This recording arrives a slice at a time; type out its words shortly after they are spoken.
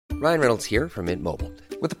Ryan Reynolds here from Mint Mobile.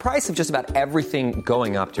 With the price of just about everything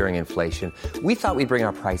going up during inflation, we thought we'd bring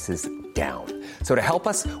our prices down. So to help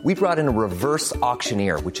us, we brought in a reverse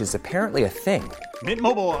auctioneer, which is apparently a thing. Mint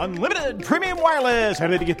Mobile Unlimited Premium Wireless. How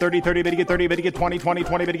to get 30, 30, bit to get 30, bit to get 20, 20,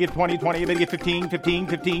 20, bit to get 20, 20, bit to get 15, 15,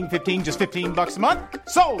 15, 15, just $15 a month?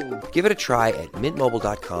 Sold! Give it a try at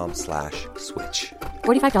mintmobile.com/switch.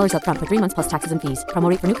 $45 up front for 3 months plus taxes and fees. Promo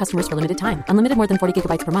rate for new customers for limited time. Unlimited more than 40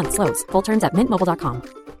 gigabytes per month. Slows full terms at mintmobile.com.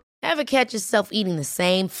 Ever catch yourself eating the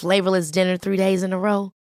same flavorless dinner 3 days in a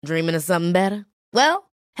row? Dreaming of something better? Well,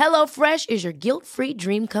 HelloFresh is your guilt-free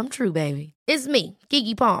dream come true, baby. It's me,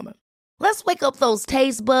 Keke Palmer. Let's wake up those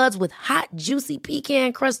taste buds with hot, juicy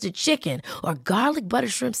pecan-crusted chicken or garlic butter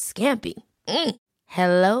shrimp scampi.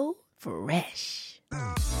 Hello Fresh.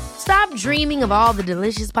 Stop dreaming of all the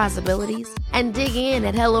delicious possibilities and dig in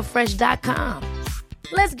at HelloFresh.com.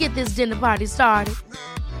 Let's get this dinner party started.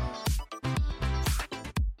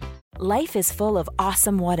 Life is full of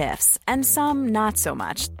awesome what-ifs, and some not so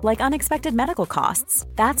much, like unexpected medical costs.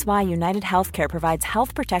 That's why United Healthcare provides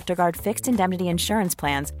Health Protector Guard fixed indemnity insurance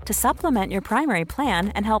plans to supplement your primary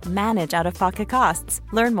plan and help manage out-of-pocket costs.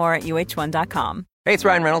 Learn more at uh1.com. Hey, it's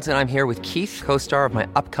Ryan Reynolds, and I'm here with Keith, co-star of my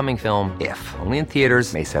upcoming film, If, only in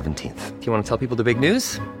theaters May 17th. Do you want to tell people the big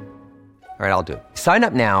news? All right, I'll do it. Sign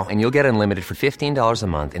up now and you'll get unlimited for $15 a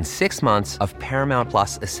month and 6 months of Paramount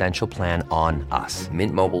Plus Essential Plan on us.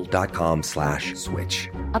 mintmobile.com/switch.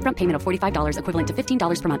 Upfront payment of $45 equivalent to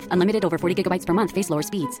 $15 per month. Unlimited over 40 gigabytes per month. Face lower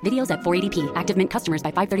speeds. Videos at 480p. Active Mint customers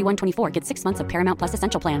by 531.24 get 6 months of Paramount Plus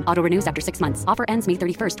Essential Plan. Auto renews after 6 months. Offer ends May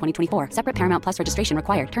 31st, 2024. Separate Paramount Plus registration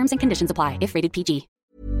required. Terms and conditions apply if rated PG.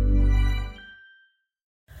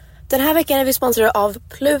 Den här veckan är vi sponsrade av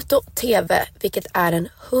Pluto TV, vilket är en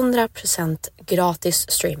 100%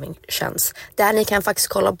 gratis streamingtjänst. Där ni kan faktiskt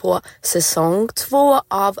kolla på säsong 2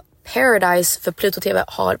 av Paradise, för Pluto TV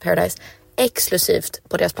har Paradise exklusivt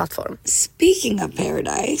på deras plattform. Speaking of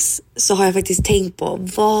Paradise så har jag faktiskt tänkt på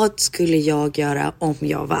vad skulle jag göra om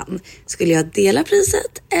jag vann? Skulle jag dela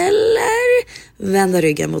priset eller vända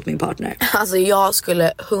ryggen mot min partner? Alltså jag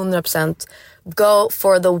skulle 100% go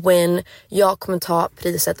for the win. Jag kommer ta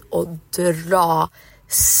priset och dra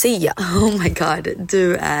Sia. Oh my god,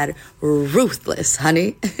 du är ruthless,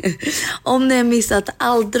 honey. Om ni har missat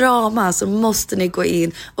all drama så måste ni gå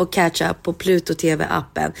in och catch up på Pluto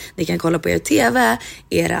TV-appen. Ni kan kolla på er TV,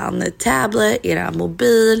 eran tablet, eran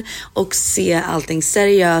mobil och se allting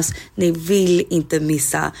seriöst. Ni vill inte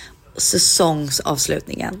missa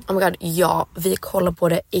säsongsavslutningen. Oh my god, ja, vi kollar på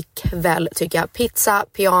det ikväll tycker jag. Pizza,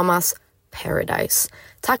 pyjamas, Paradise.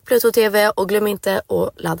 Tack Pluto TV och glöm inte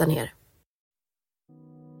att ladda ner.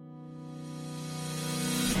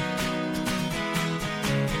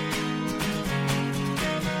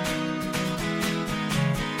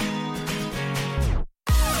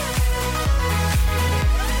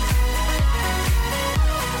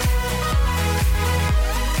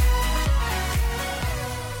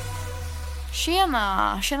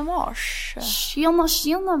 Tjena Mars.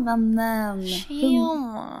 Tjena vännen.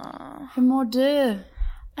 Tjena. Hur mår du?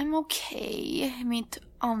 I'm okay. Mitt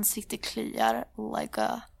ansikte kliar like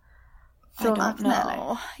a... Från I don't acne,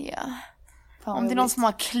 know. Yeah. Fan, om det är någon som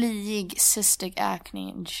har kliig cystic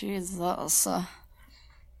acne, Jesus.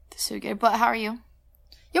 Det suger. But how are you?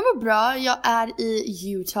 Jag mår bra. Jag är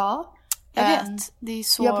i Utah. Jag vet. Det är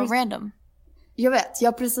så random. Jag vet,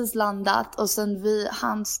 jag har precis landat och sen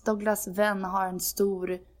hans Douglas vän har en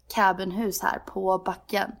stor cabinhus här på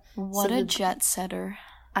backen. What a jet setter.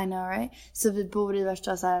 I know, right? Så vi bor i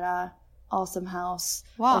värsta så här awesome house.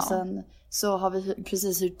 Wow. Och sen så har vi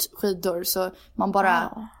precis hyrt skidor så man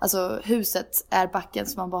bara, alltså huset är backen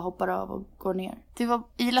så man bara hoppar av och går ner. Du var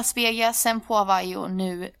i Las Vegas, sen på Hawaii och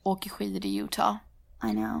nu åker skidor i Utah.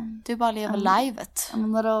 I know. Du bara lever livet.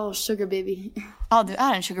 I'm a little sugar baby. Ja, du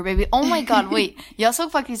är en sugar baby. Oh my god, wait. Jag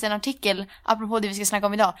såg faktiskt en artikel, apropå det vi ska snacka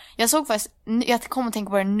om idag. Jag kommer att tänka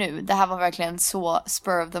på det nu. Det här var verkligen så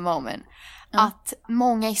spur of the moment. Att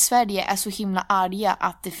många i Sverige är så himla arga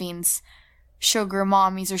att det finns sugar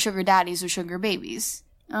mommies och sugar daddies och sugar babies.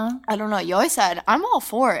 I don't know, jag är såhär, I'm all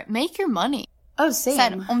for it. Make your money. Oh, same.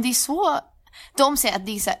 Såhär, om det är så... De säger att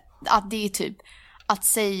det är, så här, att det är typ... Att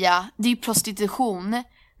säga, det är prostitution,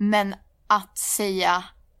 men att säga,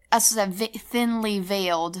 alltså såhär, thinly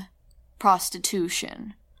veiled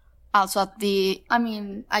prostitution. Alltså att det är, I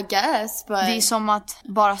mean, I guess, but... Det är som att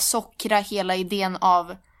bara sockra hela idén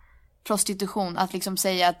av prostitution. Att liksom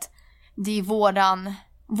säga att det är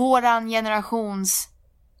våran generations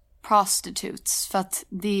prostitutes. För att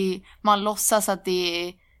man låtsas att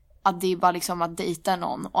det är bara liksom att dejta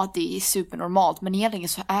någon och att det är supernormalt. Men egentligen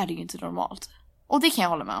så är det ju inte normalt. Och det kan jag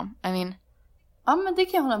hålla med om. I mean, Ja, men det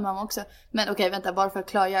kan jag hålla med om också. Men okej, vänta, bara för att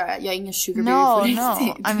klargöra. Jag är ingen sugar baby för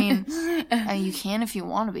riktigt. I mean, you can if you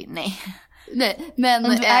want to be. Nej, men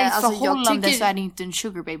om du är i ett alltså, förhållande så är du inte en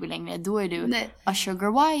sugar baby längre. Då är du a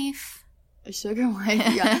sugar wife. A sugar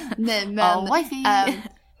wife, ja. Nej, men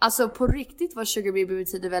alltså på riktigt vad sugar baby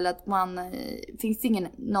betyder väl att man finns det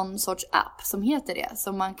någon sorts app som heter det,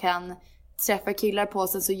 som man kan träffa killar på,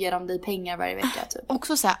 sen så ger de dig pengar varje vecka typ.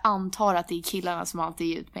 Också så här, antar att det är killarna som alltid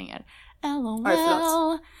ger ut pengar.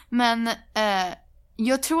 LOL. Men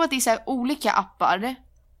jag tror att det är så här olika appar.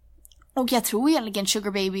 Och jag tror egentligen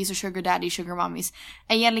sugar babies och sugar daddy, sugar mummies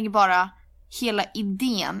är egentligen bara hela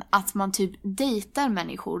idén att man typ dejtar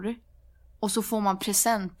människor och så får man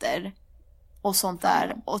presenter och sånt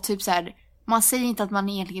där. Och typ så här, man säger inte att man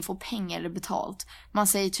egentligen får pengar eller betalt. Man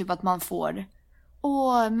säger typ att man får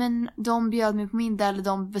men de bjöd mig på middag eller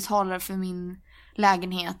de betalar för min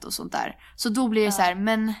lägenhet och sånt där. Så då blir det så här,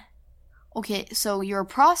 men okej, so you're a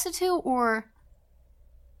prostitute or...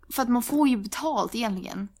 För att man får ju betalt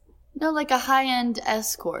egentligen. No, like a high-end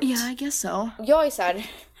escort. Yeah, I guess so. Jag är så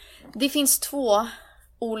här, det finns 2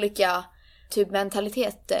 olika typ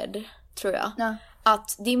mentaliteter, tror jag. Yeah.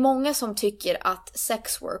 Att det är många som tycker att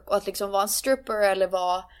sex work och att liksom vara en stripper eller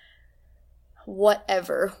vara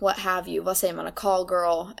whatever, what have you, vad säger man, a call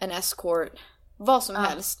girl, en escort, vad som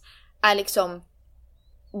helst, är liksom,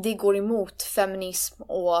 det går emot feminism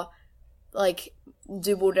och like,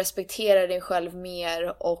 du borde respektera dig själv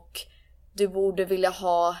mer och du borde vilja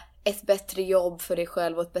ha ett bättre jobb för dig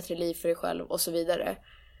själv och ett bättre liv för dig själv och så vidare.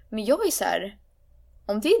 Men jag är så här,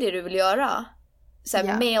 om det är det du vill göra, så här,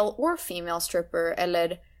 male or female stripper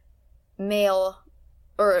eller male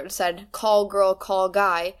or så här, call girl, call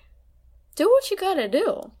guy, do what you gotta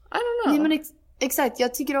do. I don't know. Nej, men exakt,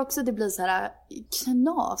 jag tycker också det blir så här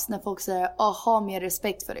knas när folk säger ha mer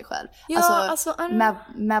respekt för dig själv. Ja, alltså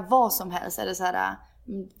med vad som helst är det så här,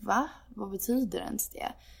 va? Vad betyder ens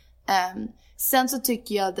det? Sen så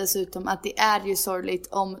tycker jag dessutom att det är ju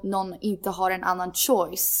sorgligt om någon inte har en annan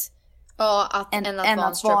choice än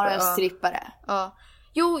att vara en strippare. Ja.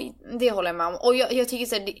 Jo, det håller jag med om. Och jag tycker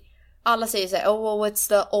så här, alla säger så här, it's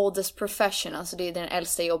the oldest profession, alltså det är den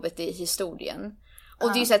äldsta jobbet i historien.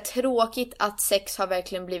 Och det är ju så här tråkigt att sex har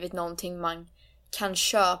verkligen blivit någonting man kan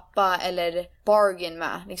köpa eller bargain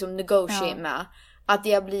med, liksom negotiate med. Att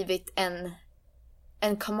det har blivit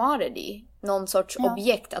en commodity, någon sorts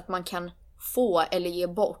objekt att man kan få eller ge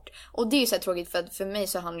bort. Och det är ju så här tråkigt för mig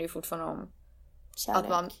så handlar det ju fortfarande om kärlek. Att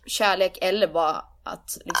man, kärlek eller bara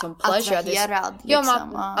att liksom pleasure, attraherad,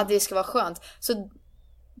 liksom. Att det ska vara skönt. Så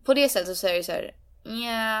på det sättet så är det så här,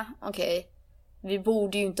 okej. Vi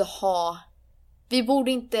borde ju inte ha, det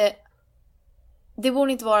borde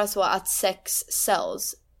inte vara så att sex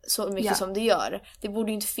sells så mycket som det gör. Det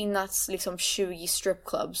borde ju inte finnas liksom 20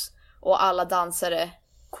 stripclubs och alla dansare,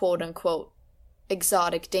 quote unquote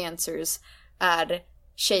exotic dancers, är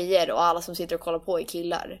tjejer och alla som sitter och kollar på är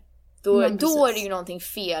killar. Då är det ju någonting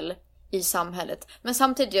fel i samhället. Men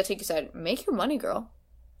samtidigt jag tycker så här, make your money girl.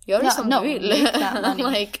 Gör det som du vill.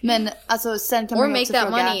 Like, men alltså sen kan or man ju också make that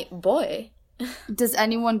fråga, money boy. Does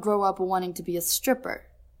anyone grow up wanting to be a stripper?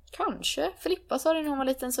 Kanske. Filippa sa det när hon var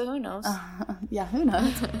liten, så who knows. Ja, who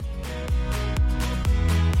knows.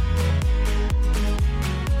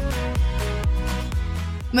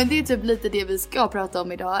 Men det är typ lite det vi ska prata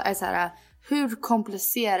om idag. Är så här, hur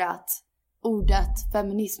komplicerat ordet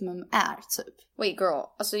feminismen är typ. Wait girl,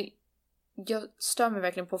 alltså jag stör mig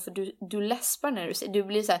verkligen på för du läspar när du säger, du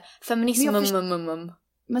blir så här feminism.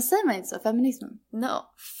 Men säger man inte så, feminism? No,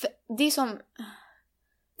 det är som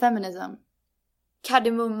feminism.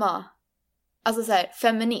 Kardemumma. Alltså så här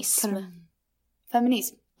feminism.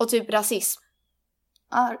 Feminism. Och typ rasism.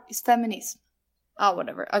 Feminism.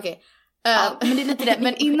 Whatever. Okay. Men det är lite det.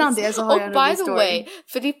 Men innan det så har jag en rolig story. Och by the way,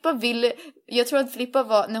 Filippa ville, jag tror att Filippa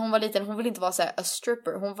var, när hon var liten, hon ville inte vara så här a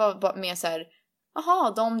stripper. Hon var bara mer så här,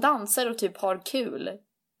 de dansar och typ har kul.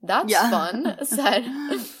 That's fun. Så här.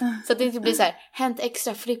 Så att det inte blir så här, hänt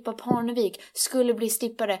extra, Filippa Parnevik skulle bli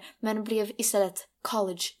strippare men blev istället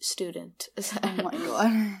college student. Oh my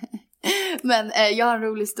god. Men jag har en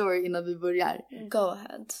rolig story innan vi börjar. Go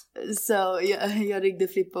ahead. Så jag ringde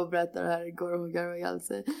Filippa och berättade det här igår och hon garvade ihjäl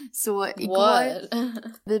sig. Så igår,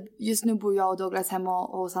 just nu bor jag och Douglas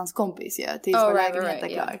hemma hos hans kompis tills vår lägenhet är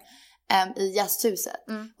klar. I gästhuset.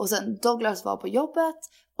 Och sen Douglas var på jobbet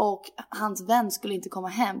och hans vän skulle inte komma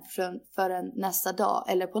hem förrän nästa dag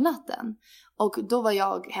eller på natten. Och då var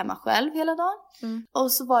jag hemma själv hela dagen.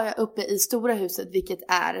 Och så var jag uppe i stora huset, vilket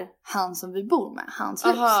är han som vi bor med. Hans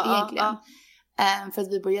hus egentligen. För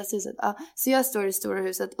att vi bor i gästhuset. Så jag står i stora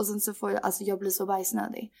huset och sen så får jag blir så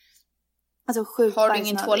bajsnödig. Alltså sjukt bajsnödig. Har du bajsnödig.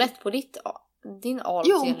 ingen toalett på ditt Din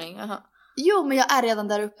avdelning, Jo, men jag är redan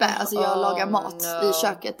där uppe. Alltså jag lagar mat i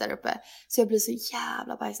köket där uppe. Så jag blir så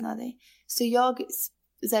jävla bajsnödig. Så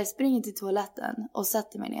jag springer till toaletten och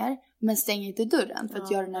sätter mig ner. Men stänger inte dörren för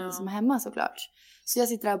att göra den enda som är hemma såklart. Så jag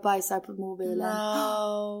sitter där och bajsar på mobilen.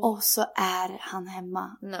 Och så är han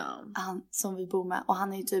hemma. Han som vi bor med. Och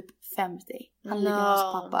han är ju typ 50. Han ligger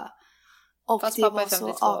hos pappa. Och fast det pappa var är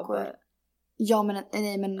 52, så awkward. Ja, men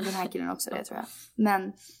den här killen också det tror jag.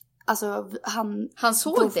 Men alltså han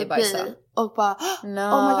såg dig bajsa och bara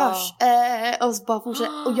oh my gosh och så bara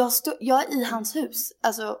fortsätter. Och jag är i hans hus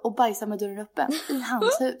alltså och bajsar med dörren öppen i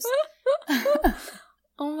hans hus.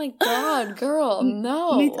 Oh my god, girl,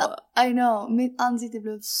 no. I know, mitt ansikte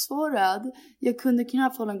blev så röd. Jag kunde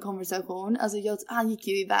knappt hålla en konversation. Alltså han gick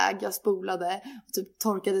ju iväg, jag spolade och typ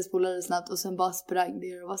torkade, spolade snabbt och sen bara sprang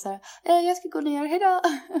ner och var så här, jag ska gå ner, hejdå.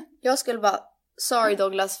 Jag skulle bara, sorry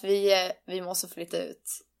Douglas, vi måste flytta ut.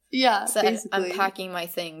 Yeah, så här, I'm packing my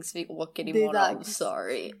things, vi åker imorgon,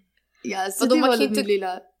 sorry. Ja, så det var min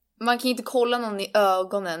lilla... Man kan inte kolla någon i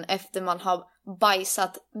ögonen efter man har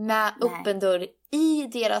bajsat med öppen dörr i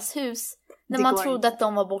deras hus. När man trodde att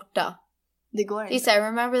de var borta. Det går inte. Det är såhär,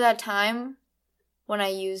 remember that time when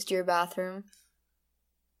I used your bathroom?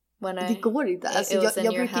 Det går inte. Alltså,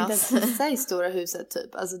 jag brukar inte ens pissa i stora huset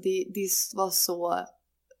typ. Alltså det var så...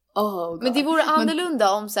 Men det vore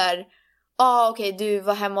annorlunda om så här... okej, du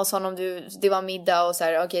var hemma hos honom, det var middag och så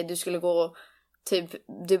här, okej, du skulle gå... Typ,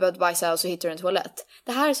 du behövde bajsa och så hittar du en toalett.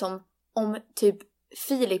 Det här är som om typ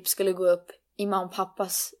Filip skulle gå upp i mamma och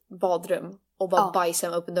pappas badrum och bara bajsa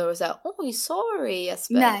med öppen dörr och säga oj, sorry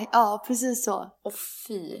Jesper. Nej, precis så. Och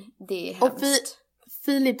fy, det är hemskt. Och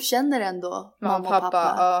Filip känner ändå mamma och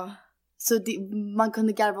pappa. Så man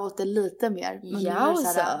kunde garva åt det lite mer. Men ja,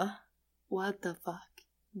 så här, what the fuck?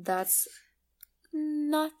 That's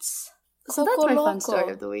nuts. So that's my fun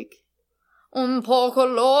story of the week. Un poco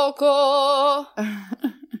loco.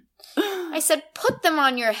 I said put them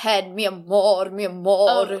on your head, mi amor, mi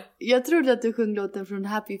amor. Jag trodde att du sjöng låten från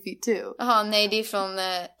Happy Feet 2. Jaha, nej, det är från...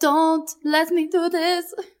 Don't let me do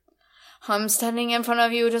this. I'm standing in front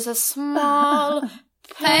of you just a small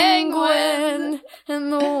penguin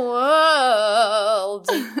in the world.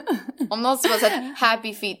 Om någon som har sett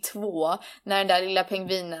Happy Feet 2, när den där lilla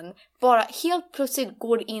pingvinen bara helt plötsligt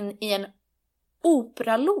går in i en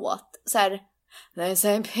operalåt. Så här,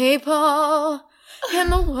 there's a people in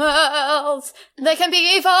the world that can be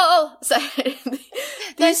evil. Så här,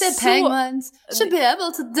 there's a penguins should be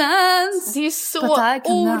able to dance. Det är så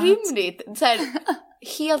orimligt. Så här,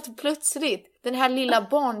 helt plötsligt den här lilla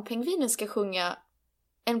barnpingvinen ska sjunga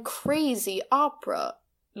en crazy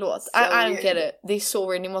opera-låt. I don't get it. Det är så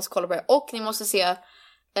weird. Ni måste kolla på det. Och ni måste se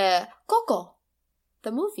Coco,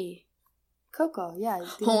 the movie. Coco, yeah.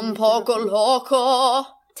 Hon poco loco.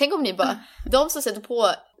 Tänk om ni bara, de som sätter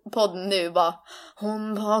på podden nu bara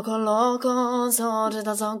hon poco loco, så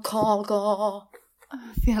det är som Coco.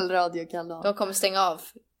 Fel radiokanal. De kommer stänga av.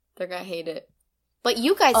 They're gonna hate it. But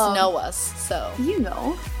you guys know us, so. You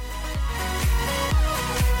know.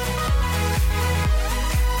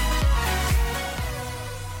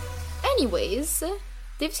 Anyways,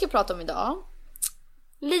 det vi ska prata om idag.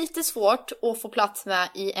 Lite svårt att få plats med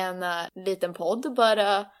i en liten podd, but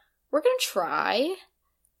we're gonna try.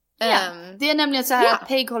 Det är nämligen så här att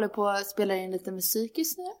Peg håller på att spela in lite musik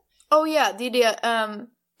just nu. Oh yeah, det är det.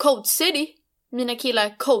 Code City, mina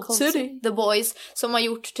killar Code City, the boys, som har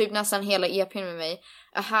gjort typ nästan hela EPn med mig,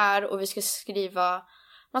 är här och vi ska skriva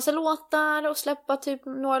massa låtar och släppa typ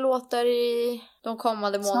några låtar i de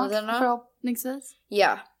kommande månaderna. Snart förhoppningsvis.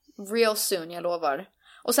 Ja, real soon, jag lovar.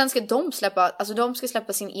 Och sen ska de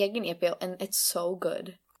släppa sin egen EP and it's so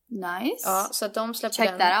good. Nice. Ja, så att de släpper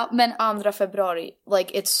check that out. Men 2 februari.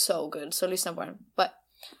 Like, it's so good. Så lyssna på den. But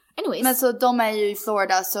anyways. Men så de är ju i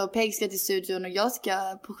Florida, så Peg ska till studion och jag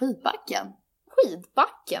ska på skidbacken.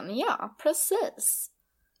 Skidbacken, ja, precis.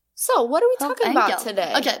 So, what are we talking about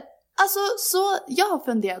today? Okej, alltså så jag har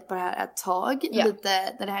funderat på det här ett tag.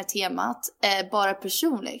 Lite det här temat. Bara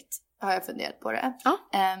personligt har jag funderat på det.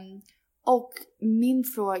 Och min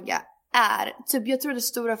fråga är, typ jag tror det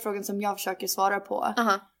stora frågan som jag försöker svara på.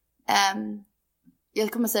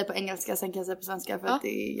 Jag kommer säga på engelska, sen kan jag säga på svenska för att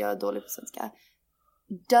jag är dålig på svenska.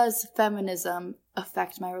 Does feminism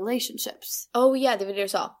affect my relationships? Oh yeah, det var det du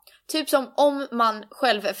sa. Typ som om man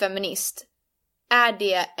själv är feminist, är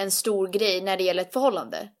det en stor grej när det gäller ett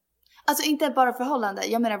förhållande? Alltså inte bara förhållande,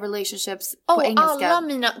 jag menar relationships på engelska. Alla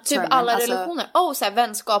mina, typ alla relationer. Så här,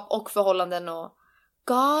 vänskap och förhållanden och...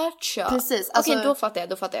 Gotcha. Precis. Alltså, okej,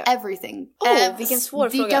 då fattar jag. Everything. Vilken svår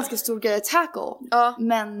fråga. Det är ganska stor grej att tackle.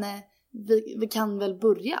 Men vi kan väl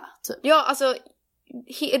börja, typ. Ja, alltså,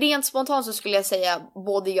 rent spontant så skulle jag säga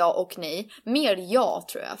både ja och nej. Mer ja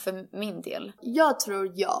tror jag för min del. Jag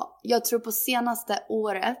tror ja. Jag tror på senaste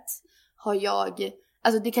året har jag,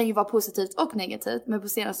 alltså det kan ju vara positivt och negativt, men på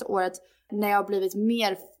senaste året när jag har blivit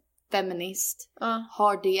mer feminist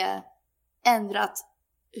har det ändrat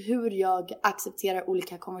hur jag accepterar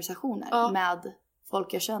olika konversationer med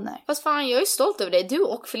folk jag känner. Fast fan, jag är stolt över dig. Du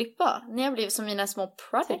och Filippa, ni har blivit som mina små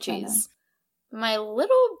prodigies. My little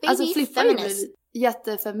baby alltså, Filippa feminist. Är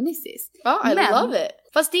jättefeministiskt. Ja, I love it.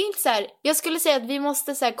 Fast det är inte så här, jag skulle säga att vi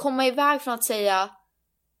måste så här komma iväg från att säga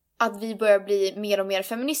att vi börjar bli mer och mer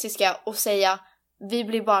feministiska och säga vi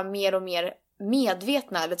blir bara mer och mer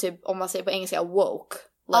medvetna, eller typ om man säger på engelska woke.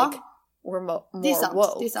 Like, we're more det är sant,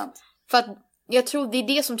 woke. det är sant. För att jag tror det är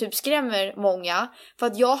det som typ skrämmer många. För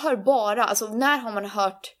att jag hör bara, alltså när har man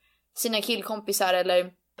hört sina killkompisar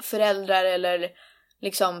eller föräldrar eller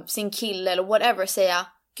liksom sin kille eller whatever säga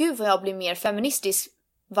gud vad jag blir mer feministisk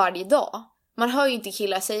varje dag. Man hör ju inte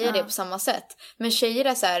killar säga det på samma sätt. Men tjejer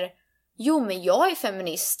är så här, jo men jag är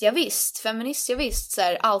feminist, jag visst. Feminist, jag visst, så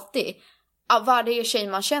här, alltid. Varje tjej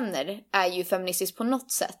man känner är ju feministisk på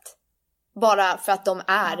något sätt. Bara för att de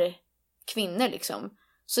är kvinnor liksom.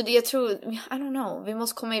 Så det jag tror, I don't know, vi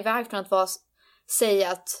måste komma iväg från att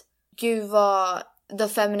säga att gud vad the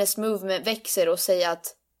feminist movement växer och säga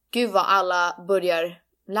att gud vad alla börjar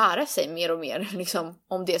lära sig mer och mer liksom,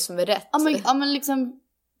 om det som är rätt. Ja men liksom,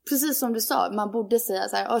 precis som du sa, man borde säga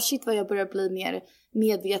så här, shit vad jag börjar bli mer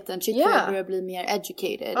medveten, shit vad jag börjar bli mer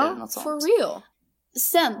educated eller något sånt. For real.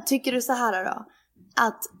 Sen, tycker du så här då,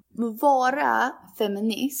 att vara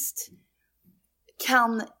feminist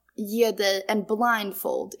kan ge dig en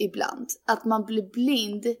blindfold ibland. Att man blir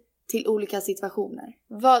blind till olika situationer.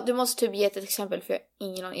 Du måste typ ge ett exempel, för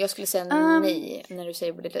jag skulle säga nej när du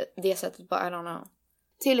säger på det sättet, bara I don't know.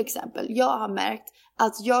 Till exempel, jag har märkt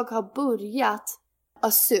att jag har börjat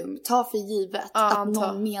ta för givet att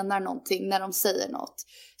någon menar någonting när de säger något.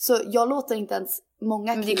 Så jag låter inte ens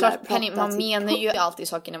många killar prata. Men det är klart, man menar ju alltid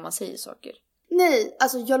saker när man säger saker. Nej,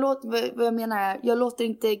 alltså vad jag menar är, jag låter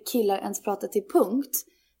inte killar ens prata till punkt.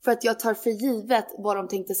 För att jag tar för givet vad de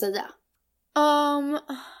tänkte säga.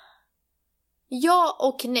 Ja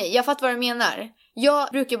och nej. Jag fattar vad du menar. Jag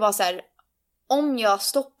brukar bara så här, om jag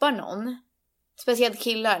stoppar någon, speciellt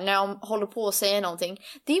killar, när de håller på att säga någonting,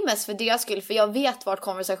 det är mest för deras skull, för jag vet vart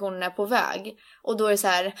konversationen är på väg. Och då är det så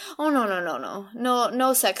här,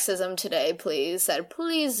 no sexism today, please. Här,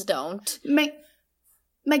 please don't.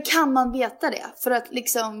 Men kan man veta det? För att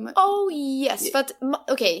liksom... Oh yes, för att,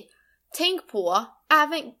 okej. Tänk på,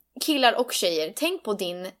 även killar och tjejer, tänk på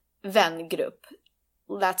din vängrupp.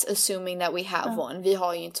 That's assuming that we have one. Vi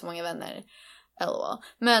har ju inte så många vänner. LOL.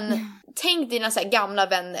 Men tänk dina så här gamla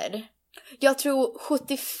vänner. Jag tror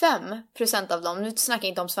 75% av dem, nu snackar jag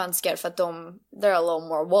inte om svenskar för att they're a little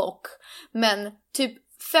more woke. Men typ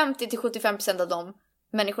 50-75% av de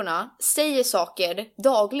människorna säger saker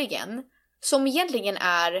dagligen som egentligen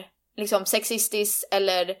är liksom sexistiskt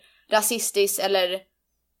eller rasistiskt eller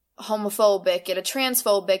homophobic eller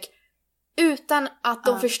transphobic, utan att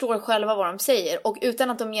de förstår själva vad de säger, och utan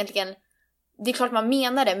att de egentligen, det är klart man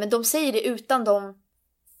menar det, men de säger det utan de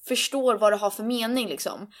förstår vad det har för mening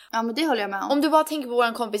liksom. Ja, men det håller jag med om. Om du bara tänker på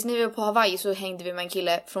våran kompis, när vi var på Hawaii så hängde vi med en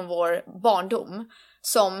kille från vår barndom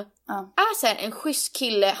som är så här en schysst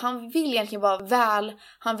kille. Han vill egentligen vara väl,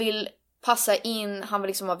 han vill passa in, han vill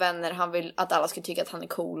liksom ha vänner, han vill att alla ska tycka att han är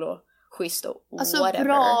cool och schysst och alltså whatever.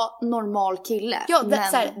 Bra, normal kille. Ja, det är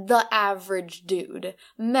så här, the average dude.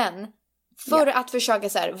 Men för att försöka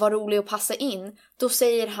så här, vara rolig och passa in, då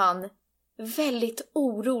säger han väldigt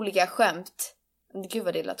oroliga skämt. Gud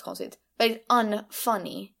vad det lät konstigt. Väldigt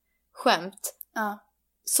unfunny skämt.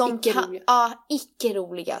 Som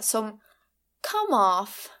icke-roliga. Som come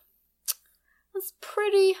off. It's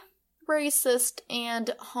pretty racist and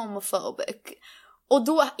homophobic. Och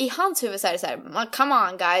då i hans huvud så är det så här, come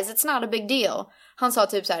on guys, it's not a big deal. Han sa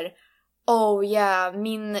typ så här, oh yeah,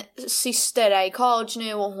 min syster är i college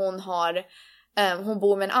nu och hon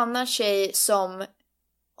bor med en annan tjej som,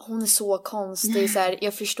 hon är så konstig så här,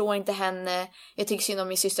 jag förstår inte henne, jag tycker synd om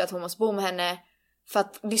min syster att hon måste bo med henne. För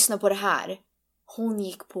att lyssna på det här, hon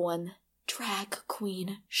gick på en drag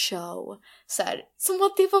queen show så här, som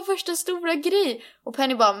att det var första stora grej. Och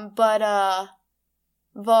Penny bara, but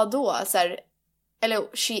vad då? Så här,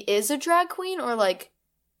 eller she is a drag queen or like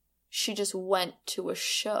she just went to a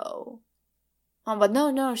show. Han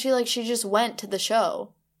bara, no, she just went to the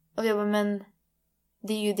show. Och jag bara, men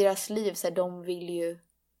det är ju deras liv så här, de vill ju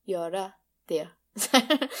göra det.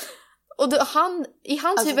 Och då i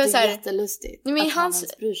hans alltså, huvud så här, det är jättelustigt men att han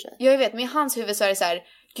ens bryr sig. Jag vet, men i hans huvud så är det så här,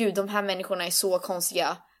 gud, de här människorna är så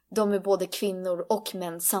konstiga. de är både kvinnor och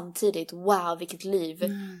män samtidigt. Wow, vilket liv.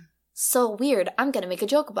 So weird, I'm gonna make a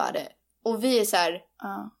joke about it. Och vi är så här,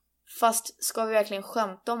 fast ska vi verkligen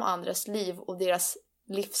skämta om andras liv och deras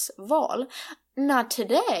livsval? Not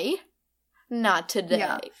today. Not today.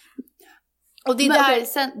 Yeah. Och det där... okay,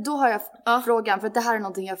 sen, då har jag frågan, för det här är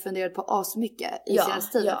någonting jag funderat på asmycket i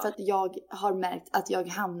senaste tiden. För att jag har märkt att jag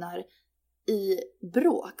hamnar i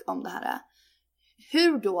bråk om det här.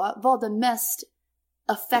 Hur då var det mest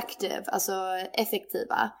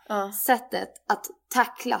effektiva sättet att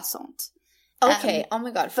tackla sånt? Okej, oh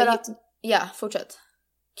my god. För att... Ja, fortsätt.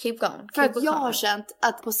 Keep going. För att jag har känt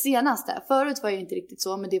att på senaste, förut var jag inte riktigt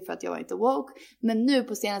så, men det är för att jag var inte woke. Men nu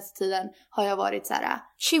på senaste tiden har jag varit så här,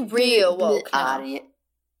 she real woke, blir arg,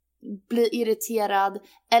 blir irriterad,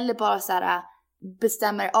 eller bara så här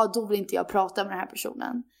bestämmer, då vill inte jag prata med den här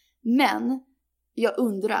personen. Men jag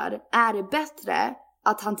undrar, är det bättre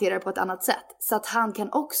att hantera det på ett annat sätt så att han kan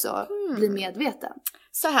också bli medveten?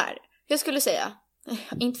 Så här, jag skulle säga,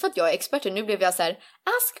 inte för att jag är expert, nu blev jag så här: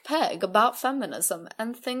 ask Peg about feminism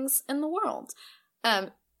and things in the world.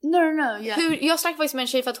 No, yeah. Jag snackade faktiskt med en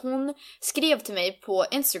tjej för att hon skrev till mig på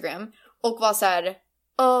Instagram och var så här: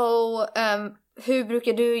 hur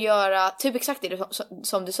brukar du göra? Typ exakt det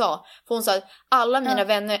som du sa. För hon sa att alla mina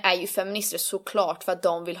vänner är ju feminister såklart, för att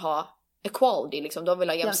de vill ha equality, liksom. De vill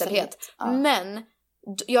ha jämställdhet. Men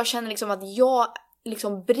jag känner liksom att jag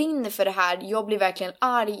liksom brinner för det här. Jag blir verkligen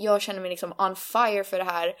arg. Jag känner mig liksom on fire för det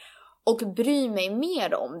här. Och bryr mig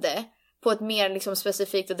mer om det på ett mer liksom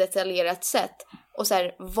specifikt och detaljerat sätt. Och så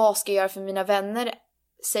här, vad ska jag göra för mina vänner?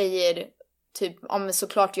 Säger typ, men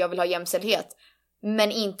såklart jag vill ha jämställdhet.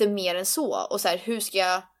 Men inte mer än så. Och så här, hur ska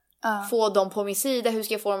jag få dem på min sida? Hur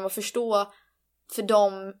ska jag få dem att förstå? För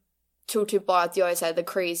de tror typ bara att jag är så här, the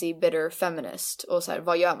crazy bitter feminist. Och så här,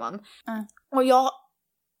 vad gör man? Och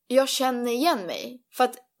jag känner igen mig. För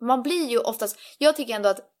att man blir ju oftast... Jag tycker ändå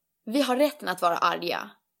att vi har rätten att vara arga.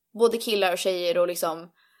 Både killar och tjejer och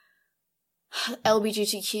liksom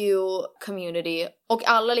LGBTQ community. Och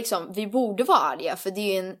alla liksom, vi borde vara arga. För det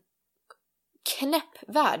är ju en knäpp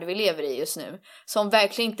värld vi lever i just nu. Som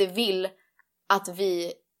verkligen inte vill att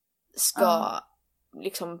vi ska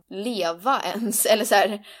liksom leva ens. Eller så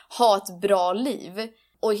här, ha ett bra liv.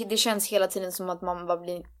 Och det känns hela tiden som att man bara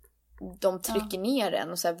blir... De trycker ner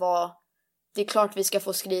en och så här, det är klart vi ska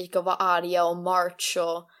få skrika och vara arga och march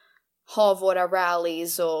och ha våra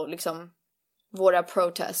rallies och liksom våra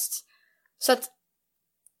protests. Så att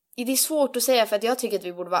det är svårt att säga, för att jag tycker att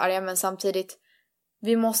vi borde vara arga, men samtidigt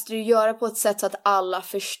vi måste ju göra på ett sätt så att alla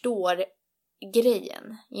förstår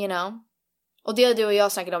grejen, you know? Och det har du och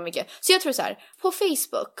jag snackat om mycket. Så jag tror så här, på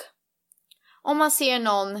Facebook, om man ser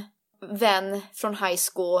någon vän från high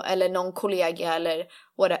school eller någon kollega eller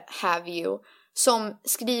what have you som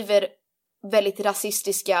skriver väldigt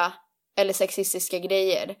rasistiska eller sexistiska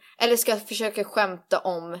grejer, eller ska försöka skämta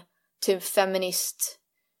om typ feminist,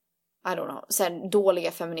 I don't know, så här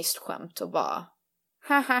dåliga feministskämt och bara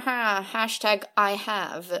hashtag I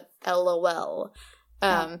have LOL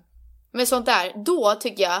men sånt där, då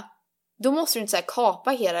tycker jag, då måste du inte så här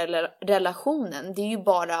kapa hela relationen. Det är ju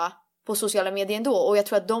bara på sociala medier ändå. Och jag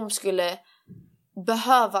tror att de skulle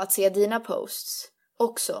behöva att se dina posts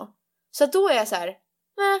också. Så att då är jag så här,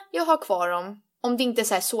 jag har kvar dem. Om det inte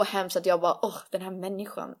är så hemskt att jag bara, den här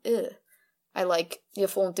människan, jag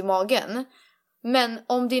får ont i magen. Men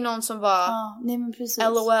om det är någon som bara, nej, men precis.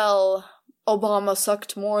 LOL, Obama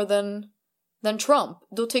sucked more than Trump.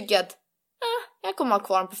 Då tycker jag att jag kommer ha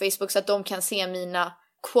kvar dem på Facebook så att de kan se mina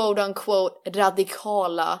quote unquote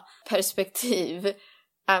radikala perspektiv.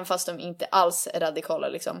 Även fast de inte alls är radikala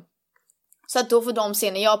liksom. Så att då får de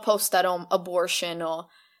se när jag postar om abortion och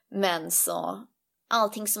mens och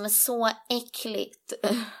allting som är så äckligt.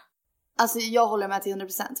 Alltså jag håller med till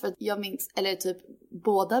 100%. För att jag minns, eller typ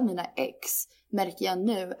båda mina ex märker jag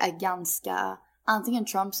nu är ganska antingen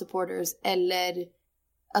Trump supporters eller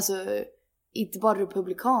alltså inte bara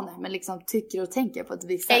republikaner, men liksom tycker och tänker på att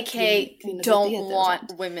vissa kvinnor don't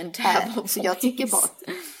want women to have a voice. Så jag tycker bara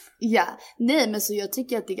nej, men så jag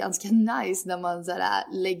tycker att det är ganska nice när man så här,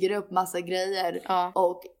 lägger upp massa grejer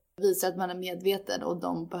och visar att man är medveten och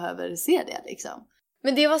de behöver se det liksom.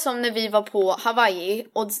 Men det var som när vi var på Hawaii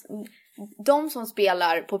och de som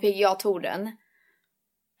spelar på PGA-touren,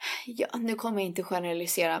 nu kommer jag inte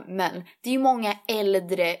generalisera, men det är ju många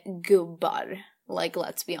äldre gubbar. Like,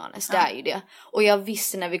 let's be honest, det är ju det. Och jag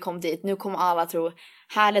visste när vi kom dit, nu kommer alla tro,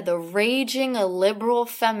 här är the raging a liberal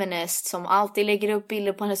feminist som alltid lägger upp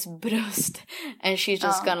bilder på hennes bröst. And she's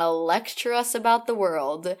just gonna lecture us about the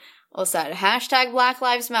world. Och så här, hashtag Black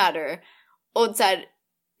Lives Matter. Och så här,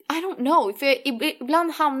 I don't know, för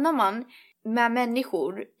ibland hamnar man med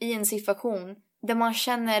människor i en situation där man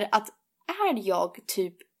känner att är jag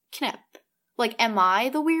typ knäpp? Like, am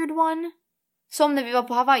I the weird one? Som när vi var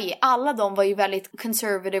på Hawaii, alla de var ju väldigt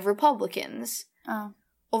conservative Republicans.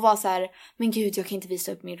 Och var så här, men gud, jag kan inte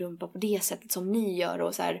visa upp min rumpa på det sättet som ni gör.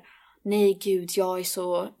 Och så här, nej gud, jag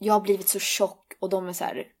har blivit så tjock. Och de är så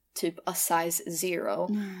här, typ a size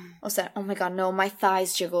 0. Och så här, oh my god, no, my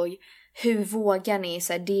thighs jiggle. Hur vågar ni?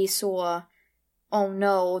 Så här, det är så, oh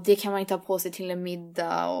no, det kan man inte ha på sig till en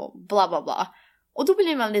middag och bla bla bla. Och då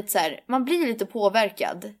blir man lite så här, man blir lite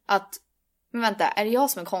påverkad att, men vänta, är det jag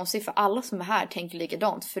som är konstig? För alla som är här tänker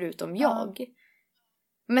likadant förutom jag.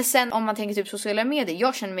 Men sen om man tänker typ sociala medier,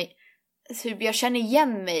 jag känner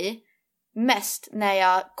igen mig mest när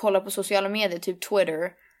jag kollar på sociala medier, typ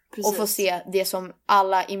Twitter. Precis. Och får se det som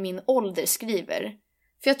alla i min ålder skriver.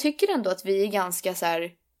 För jag tycker ändå att vi är ganska så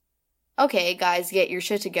här, okay guys, get your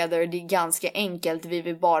shit together. Det är ganska enkelt, vi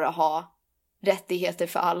vill bara ha rättigheter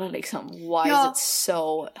för alla liksom. Why is it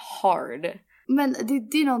so hard? Men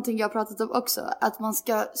det är någonting jag har pratat om också. Att man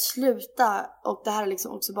ska sluta, och det här är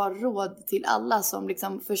liksom också bara råd till alla som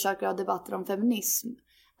liksom försöker ha debatter om feminism.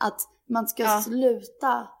 Att man ska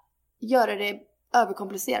sluta göra det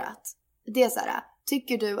överkomplicerat. Det är så här,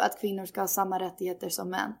 tycker du att kvinnor ska ha samma rättigheter som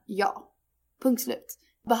män? Ja. Punkt slut.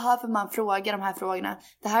 Behöver man fråga de här frågorna?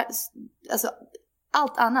 Det här, alltså,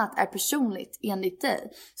 allt annat är personligt enligt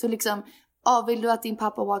dig. Så liksom, vill du att din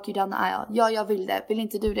pappa walk you down the aisle? Ja, jag vill det. Vill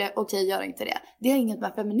inte du det? Okej, gör inte det. Det har inget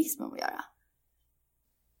med feminismen att göra.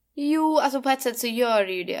 Jo, alltså på ett sätt så gör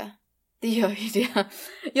det ju det. Det gör ju det.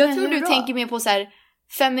 Jag tror du tänker mer på så här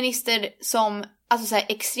feminister som, alltså så här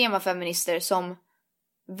extrema feminister som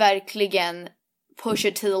verkligen push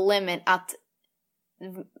it to the limit, att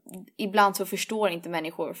ibland så förstår inte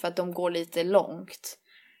människor för att de går lite långt.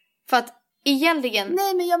 För att egentligen...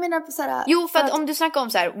 Nej, men jag menar på så här... Jo, för att om du snackar om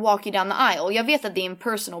så här walk you down the aisle, jag vet att det är en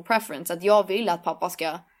personal preference, att jag vill att pappa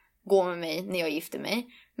ska gå med mig när jag gifter mig.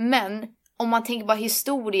 Men om man tänker på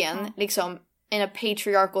historien, liksom in a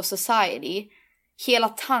patriarchal society, hela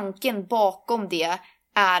tanken bakom det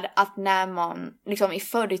är att när man, liksom i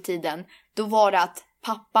förr i tiden, då var det att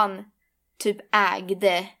pappan typ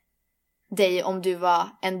ägde dig om du var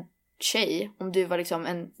en tjej, om du var liksom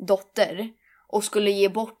en dotter, och skulle ge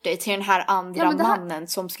bort dig till den här andra mannen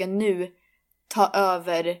som ska nu ta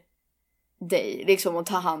över dig, liksom, och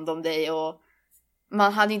ta hand om dig, och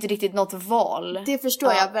man hade inte riktigt något val. Det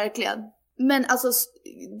förstår jag verkligen. Men alltså,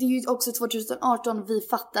 det är ju också 2018, vi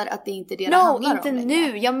fattar att det inte är det handlar om. Inte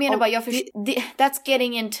nu. Jag menar bara, that's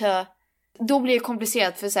getting into... Då blir det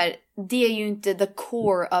komplicerat, för så här, det är ju inte the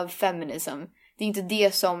core of feminism. Det är inte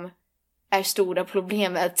det som är stora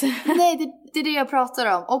problemet. Nej, det är det jag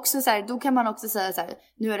pratar om. Också så här, då kan man också säga så här,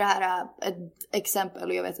 nu är det här ett exempel,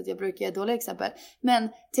 och jag vet att jag brukar ge dåliga exempel. Men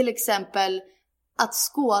till exempel att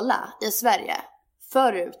skåla i Sverige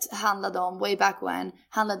förut handlade om, way back when,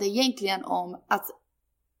 handlade egentligen om att,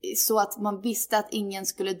 så att man visste att ingen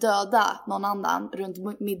skulle döda någon annan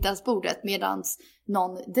runt middagsbordet medan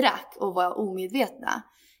någon drack och var omedvetna.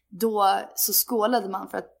 Då så skålade man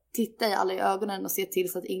för att titta i alla i ögonen och se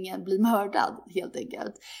till så att ingen blir mördad, helt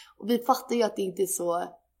enkelt. Och vi fattar ju att det inte är så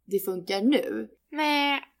det funkar nu.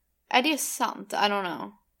 Men är det sant? I don't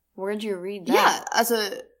know. Where did you read that? Yeah, alltså...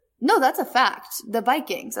 No, that's a fact. The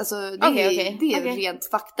Vikings, alltså det är rent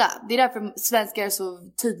fakta. Det är därför svenskar är så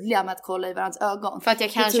tydliga med att kolla i varandras ögon. För att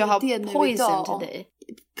jag kanske har poison till dig.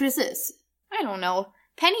 Precis. I don't know.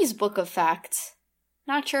 Penny's book of facts.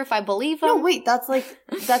 Not sure if I believe them. No, wait,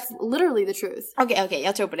 that's literally the truth. Okej,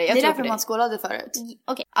 jag tror på det. Det är därför man skålade förut.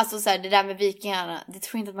 Okej, alltså så här, det där med vikingarna, det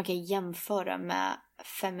tror jag inte att man kan jämföra med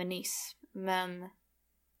feminism, men...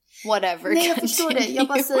 Whatever. Nej, jag förstår det. Jag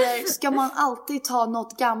bara säger, ska man alltid ta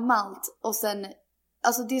något gammalt och sen,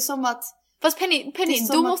 alltså det är som att... Fast Penny,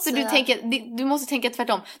 då måste du måste tänka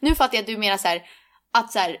tvärtom. Nu fattar jag att du menar så här,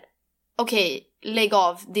 att så här, okej, lägg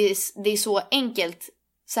av, det är så enkelt,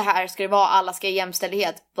 så här ska det vara, alla ska ha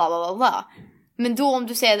jämställdhet, bla bla bla bla. Men då om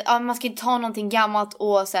du säger att man ska inte ta någonting gammalt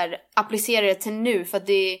och så här applicera det till nu, för att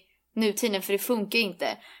det är nutiden, för det funkar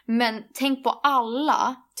inte. Men tänk på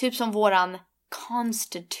alla, typ som våran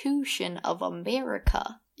Constitution of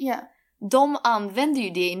America. Yeah. De använder ju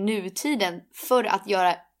det i nutiden för att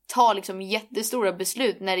ta liksom jättestora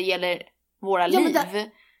beslut när det gäller våra liv.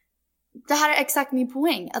 Det här är exakt min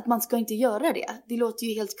poäng, att man ska inte göra det. Det låter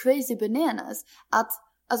ju helt crazy bananas. Att,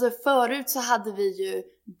 alltså förut så hade vi ju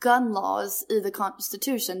gun laws i the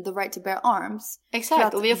Constitution, the right to bear arms.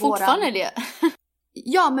 Exakt, och vi har fortfarande det.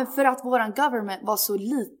 Ja, men för att våran government var så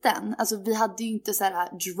liten. Alltså vi hade ju inte så här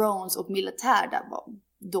drones och militär där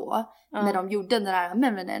då. När de gjorde den här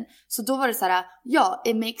amendmenten. Så då var det så här, ja,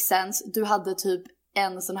 it makes sense. Du hade typ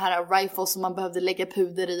en sån här rifle som man behövde lägga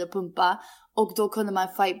puder i och pumpa. Och då kunde man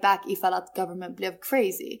fight back ifall att government blev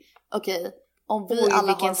crazy. Okej, om vi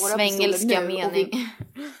alla har våra svängelska mening.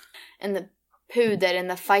 En puder,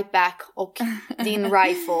 en fight back och din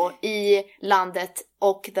rifle i landet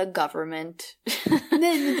och the government.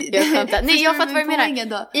 Nej, jag fattar vad du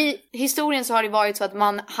menar. I historien så har det varit så att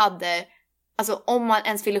man hade, alltså om man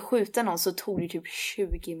ens ville skjuta någon så tog det typ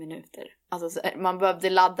 20 minuter. Alltså man behövde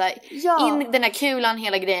ladda in den här kulan,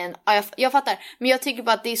 hela grejen. Ja, jag fattar. Men jag tycker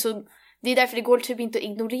bara att det är därför det går typ inte att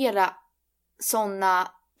ignorera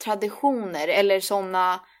såna traditioner eller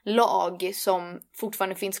såna lag som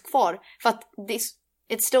fortfarande finns kvar. För att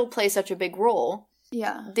it still plays such a big role.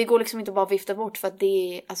 Yeah. Det går liksom inte bara att vifta bort för att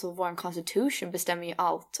det är, alltså vår constitution bestämmer ju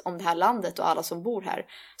allt om det här landet och alla som bor här.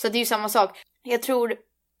 Så det är ju samma sak. Jag tror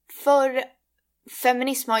för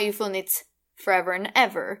feminism har ju funnits forever and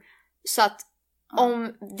ever. Så att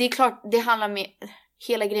om det är klart, det handlar med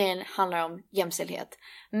hela grejen handlar om jämställdhet.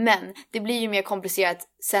 Men det blir ju mer komplicerat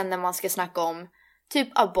sen när man ska snacka om typ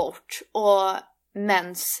abort och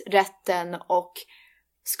mensrätten och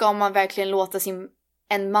ska man verkligen låta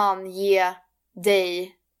en man ge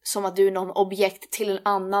dig som att du är någon objekt till en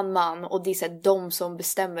annan man och det är så här, de som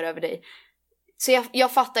bestämmer över dig. Så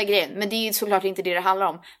jag fattar grejen, men det är såklart inte det handlar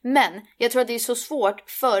om. Men jag tror att det är så svårt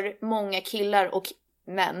för många killar och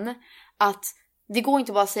män att det går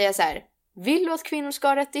inte bara att säga så här: vill du att kvinnor ska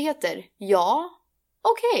ha rättigheter? Ja.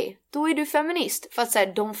 Okej, då är du feminist. För att så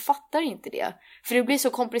här, de fattar inte det. För det blir så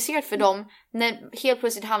komplicerat för dem när helt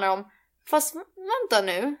plötsligt handlar om, fast vänta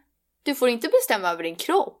nu, du får inte bestämma över din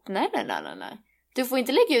kropp. Nej. Du får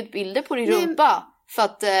inte lägga ut bilder på din rumpa. För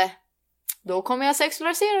att då kommer jag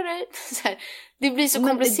sexualisera dig. Så här, det blir så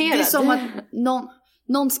komplicerat. Det är som att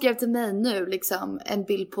någon skrev till mig nu liksom en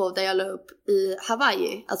bild på där jag la upp i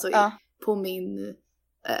Hawaii. Alltså på min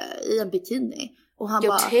i en bikini. Och han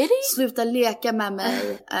bara, sluta leka med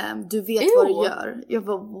mig. Du vet vad du gör. Jag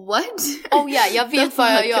bara, what? Oh yeah, jag vet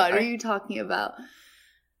vad jag gör. Are you talking about?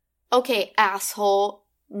 Okay, asshole.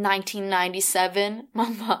 1997.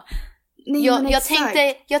 Man bara,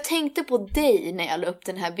 jag tänkte på dig när jag la upp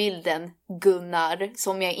den här bilden, Gunnar,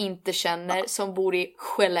 som jag inte känner, som bor i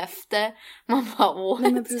Skellefteå. Man bara, what?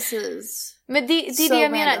 Nej, men precis. Men det är det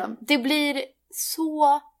jag menar. Det blir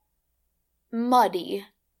så muddy.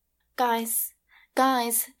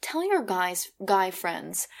 Guys, tell your guy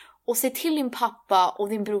friends och se till din pappa och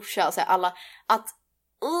din brorsa och så här, alla att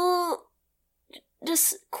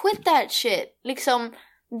just quit that shit. Liksom,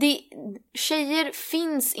 tjejer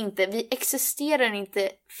finns inte, vi existerar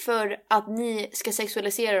inte för att ni ska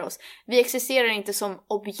sexualisera oss. Vi existerar inte som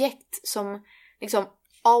objekt som liksom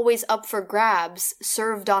always up for grabs,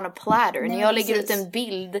 served on a platter. När jag lägger ut en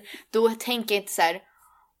bild, då tänker jag inte så här: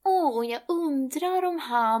 jag undrar om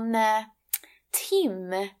han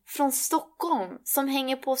Tim från Stockholm som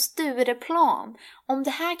hänger på Stureplan, om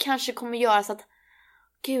det här kanske kommer göra så att,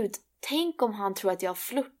 gud, tänk om han tror att jag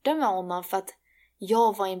flörtar med honom för att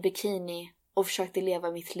jag var i en bikini och försökte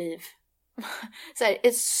leva mitt liv. Så här,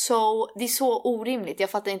 det är så orimligt. Jag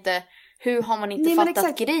fattar inte, hur har man inte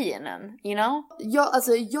fattat grejen än, you know?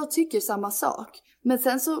 Jag tycker samma sak. Men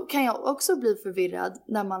sen så kan jag också bli förvirrad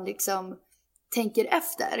när man liksom tänker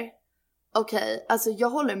efter. Okej, alltså jag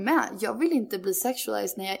håller med. Jag vill inte bli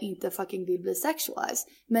sexualized när jag inte fucking vill bli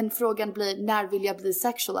sexualized. Men frågan blir, när vill jag bli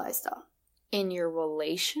sexualized då? In your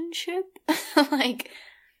relationship? Like,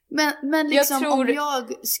 men liksom om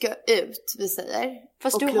jag ska ut, vi säger.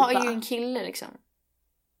 Fast du klubba. Har ju en kille liksom.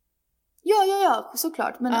 Ja,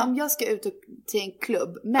 såklart. Men om jag ska ut till en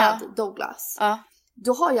klubb med Douglas.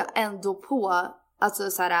 Då har jag ändå på,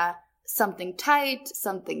 alltså såhär, something tight,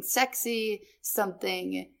 something sexy,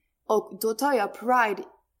 something. Och då tar jag pride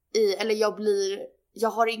i, eller jag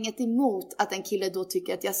har inget emot att en kille då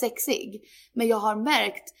tycker att jag är sexig. Men jag har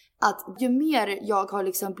märkt att ju mer jag har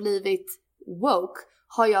liksom blivit woke,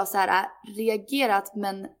 har jag så här reagerat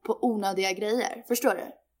men på onödiga grejer. Förstår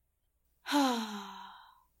du?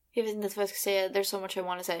 Jag vet inte vad jag ska säga. There's so much I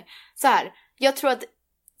want to say. Så här, jag tror att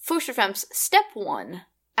först och främst step one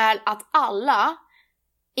är att alla,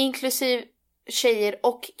 inklusive tjejer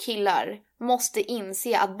och killar, måste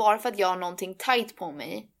inse att bara för att jag har någonting tight på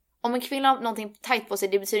mig, om en kvinna har någonting tight på sig,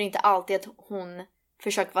 det betyder inte alltid att hon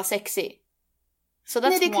försöker vara sexy. Så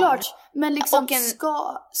nej, det är klart. Men liksom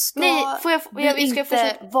vi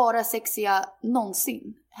inte vara sexiga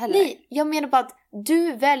någonsin heller. Nej, jag menar bara att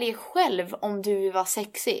du väljer själv om du vill vara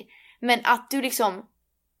sexy. Men att du liksom,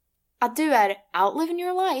 att du är out living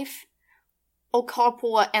your life och har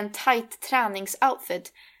på en tight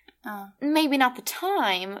träningsoutfit, maybe not the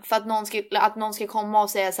time för att någon ska komma och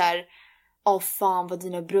säga så här: fan vad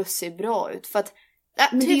dina bröst ser bra ut. För att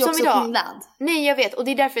men typ det är ju som också idag. skillnad. Nej, jag vet. Och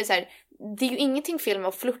det är därför så här, det är ju ingenting fel med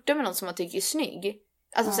att flirta med någon som man tycker är snygg.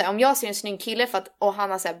 Alltså så här, om jag ser en snygg kille och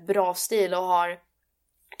han har så här bra stil och har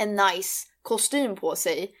en nice kostym på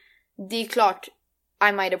sig, det är klart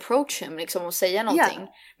I might approach him liksom och säga någonting.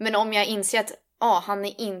 Yeah. Men om jag inser att han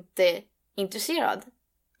är inte intresserad,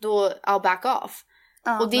 då I'll back off.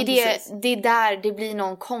 Och det är där det blir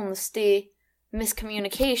någon konstig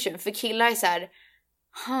miscommunication. För killar är så här: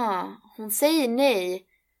 hon säger nej.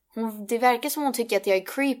 Det verkar som hon tycker att jag är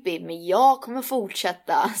creepy, men jag kommer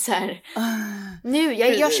fortsätta så här. Nu,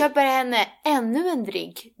 jag köper henne ännu en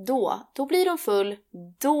drink. Då blir de full.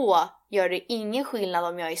 Då gör det ingen skillnad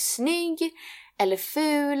om jag är snygg eller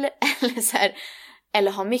ful eller så här,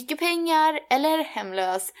 eller har mycket pengar eller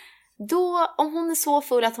hemlös. Då, om hon är så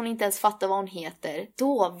full att hon inte ens fattar vad hon heter,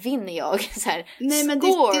 då vinner jag så här. Nej, men det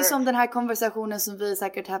är som den här konversationen som vi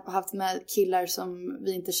säkert har haft med killar som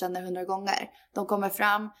vi inte känner 100 gånger. De kommer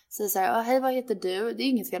fram, säger så här: hej, vad heter du? Det är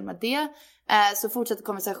inget fel med det. Så fortsätter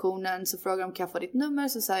konversationen, så frågar de: kan jag få ditt nummer?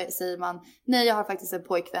 Så säger man: nej, jag har faktiskt en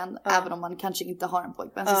påkvän. Även om man kanske inte har en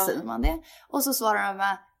påkvän, så säger man det. Och så svarar de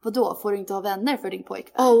med: vadå, får du inte ha vänner för din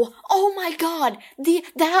pojkvän? Oh my god,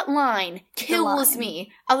 that line kills me.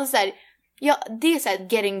 Alltså såhär, det är såhär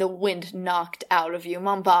getting the wind knocked out of you.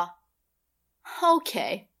 Man bara,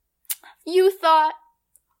 okay, you thought,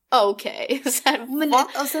 okay. Men,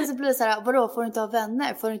 och sen så blir det såhär: vadå, får du inte ha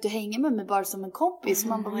vänner? Får du inte hänga med mig bara som en kompis?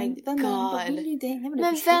 Man bara, vänner, vill du inte hänga med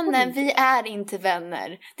dig? Men vänner, vi är inte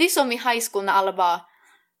vänner. Det är som i high school när alla bara,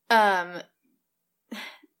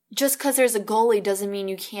 just because there's a goalie doesn't mean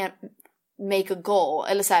you can't make a goal.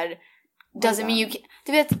 Eller så här, doesn't mean you can't.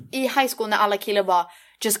 Du vet, i high school när alla killar bara,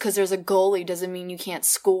 just because there's a goalie doesn't mean you can't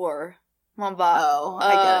score. Man bara,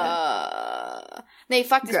 I get it. Nej,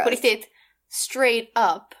 faktiskt Gross. På riktigt, straight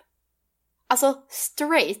up. Alltså,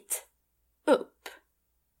 straight upp.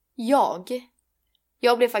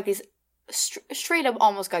 Jag blev faktiskt straight up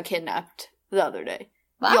almost got kidnapped the other day.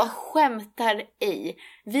 Va? Jag skämtar ej.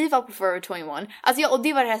 Vi var på Forever 21. Alltså och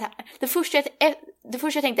det var det här. Det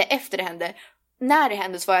första jag tänkte efter det hände. När det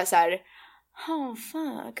hände så var jag så här: oh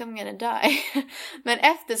fuck, I'm gonna die. Men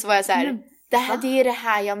efter så var jag så här: det är det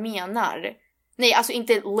här jag menar. Nej, alltså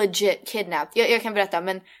inte legit kidnapped. Jag kan berätta,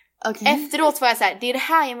 men efteråt var jag så här: det är det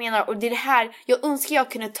här jag menar. Och det är det här jag önskar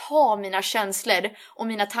jag kunde ta mina känslor och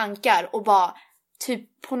mina tankar och bara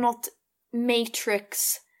typ på något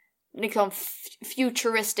Matrix liksom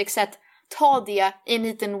futuristic sätt ta det i en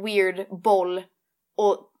liten weird boll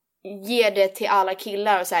och ge det till alla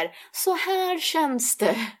killar och så här känns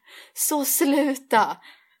det, så sluta.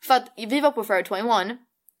 För att vi var på Forever 21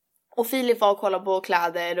 och Filip var och kollade på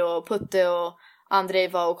kläder och Putte och Andrei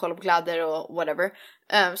var och kollade på kläder och whatever.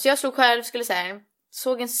 Så jag slog själv, skulle säga,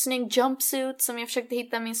 såg en snygg jumpsuit som jag försökte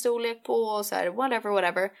hitta min storlek på och så här,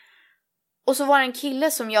 whatever. Och så var det en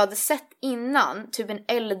kille som jag hade sett innan, typ en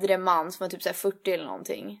äldre man som var typ så här 40 eller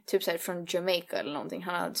någonting, typ så här från Jamaica eller någonting.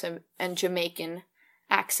 Han hade så en Jamaican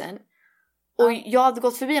accent. Och jag hade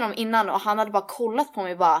gått förbi honom innan och han hade bara kollat på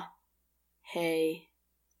mig och bara, hej.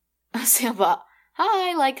 Alltså jag bara,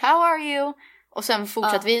 hi, like how are you? Och sen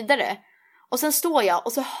fortsatt vidare. Och sen står jag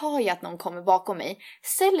och så hör jag att någon kommer bakom mig,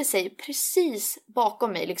 ställer sig precis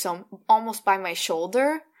bakom mig, liksom almost by my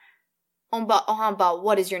shoulder. Och han bara,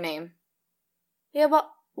 what is your name? Jag bara,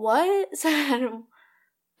 what? Så här,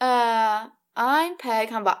 I'm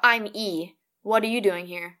Peg. Han bara, I'm E. What are you doing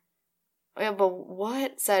here? Och jag bara,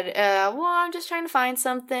 what? Så här, well, I'm just trying to find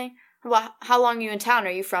something. Han bara, how long are you in town?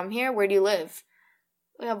 Are you from here? Where do you live?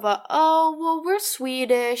 Och jag bara, oh, well, we're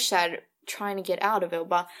Swedish. Så här, trying to get out of it. Och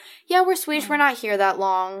bara, yeah, we're Swedish. We're not here that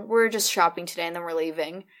long. We're just shopping today and then we're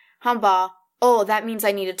leaving. Han bara, oh, that means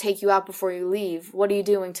I need to take you out before you leave. What are you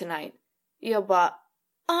doing tonight? Jag bara,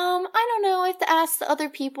 I don't know. I have to ask the other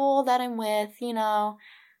people that I'm with, you know.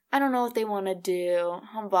 I don't know what they want to do.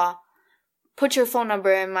 Han bara, put your phone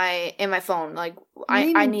number in my phone. Like,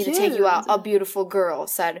 I need to take you out. A beautiful girl.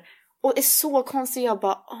 Så här, och det är så konstigt. Jag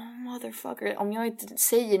bara, oh motherfucker. Om jag inte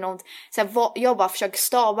säger något. Så här, jag bara försöker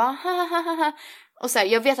stava. Och så här,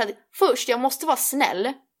 jag vet att först, jag måste vara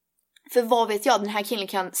snäll. För vad vet jag, den här killen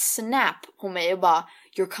kan snap på mig och bara,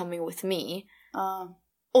 you're coming with me.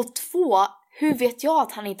 Och 2, hur vet jag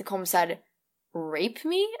att han inte kommer så här rape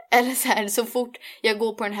me? Eller så här, så fort jag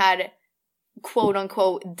går på den här quote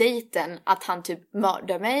unquote dejten, att han typ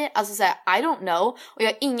mördar mig. Alltså så här, I don't know. Och jag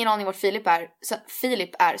har ingen aning vart Filip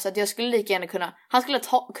är. Så att jag skulle lika gärna han skulle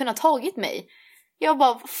kunna tagit mig. Jag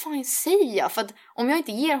bara, vad fan säger jag? För att om jag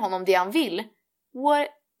inte ger honom det han vill,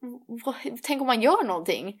 tänk om man gör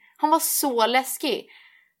någonting. Han var så läskig.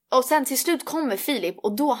 Och sen till slut kommer Filip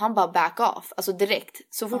och då han bara back off. Alltså direkt.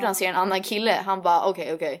 Så fort han ser en annan kille, han bara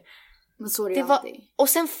okej. Men så är det alltid. Och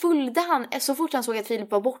sen följde han, så fort han såg att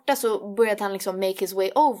Filip var borta så började han liksom make his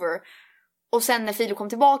way over. Och sen när Filip kom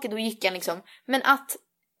tillbaka då gick han liksom. Men att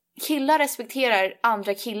killar respekterar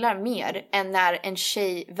andra killar mer än när en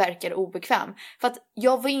tjej verkar obekväm. För att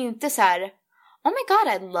jag var ju inte så här: oh my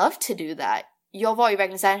god, I'd love to do that. Jag var ju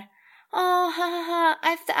verkligen så här: I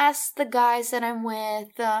have to ask the guys that I'm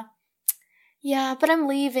with. Yeah, but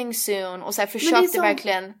I'm leaving soon. Och så här försökte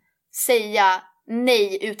verkligen säga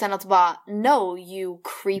nej utan att bara no, you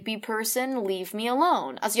creepy person, leave me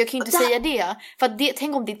alone. Alltså jag kan ju inte säga det. För att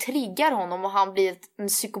tänk om det triggar honom och han blir en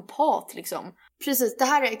psykopat liksom. Precis, det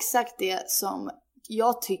här är exakt det som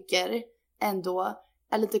jag tycker ändå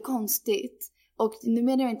är lite konstigt. Och nu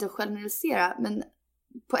menar jag inte att generalisera, men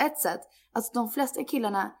på ett sätt, alltså de flesta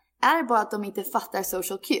killarna är bara att de inte fattar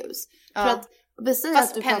social cues. För att vi säger fast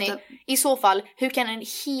att du Penny, i så fall, hur kan en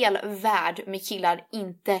hel värld med killar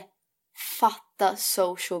inte fatta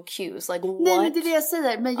social cues? Like what? Nej, men det är det jag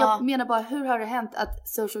säger. Men jag menar bara, hur har det hänt att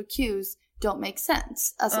social cues don't make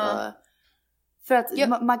sense? Alltså, för att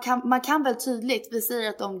man kan väl tydligt, vi säger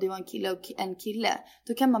att om det var en kille och en kille,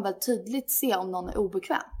 då kan man väl tydligt se om någon är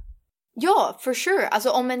obekväm. Ja, for sure. Alltså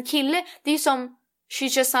om en kille, det är som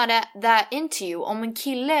she's just not that into you. Om en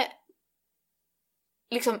kille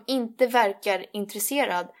liksom inte verkar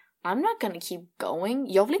intresserad, I'm not gonna keep going.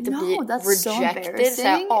 Jag vill inte bli rejected så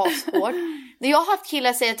här ashårt. Jag har haft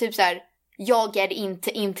killar säga typ så här: jag är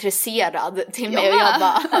inte intresserad till mig och jag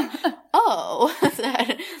bara så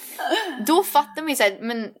här. Då fattar man ju så här,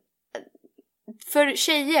 men för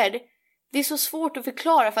tjejer det är så svårt att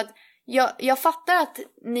förklara för att jag fattar att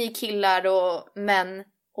ni killar och män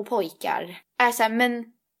och pojkar är så här, men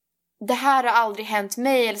det här har aldrig hänt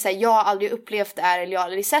mig, eller så här, jag har aldrig upplevt det här, eller jag har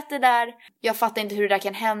aldrig sett det där. Jag fattar inte hur det där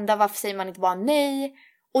kan hända, varför säger man inte bara nej?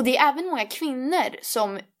 Och det är även många kvinnor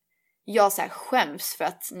som jag så här skäms för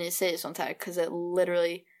att ni säger sånt här, 'cause it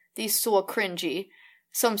literally, det är så cringy.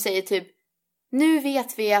 Som säger typ: nu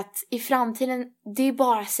vet vi att i framtiden det är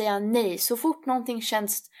bara att säga nej. Så fort någonting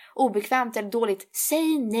känns obekvämt eller dåligt,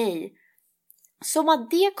 säg nej. Som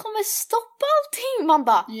att det kommer stoppa allting. Man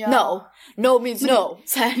bara, no means no.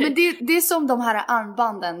 Men det är som de här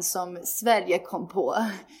armbanden som Sverige kom på.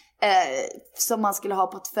 Som man skulle ha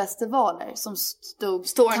på ett festivaler. Som stod,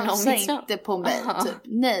 tafsa inte på mig. Typ.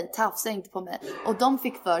 Nej, tafsa inte på mig. Och de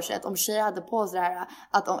fick för sig att om tjejer hade på sig det här,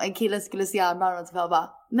 att om en kille skulle se armbanden, så var bara,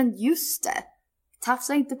 men just det,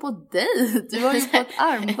 tafsa inte på dig. Du har ju på ett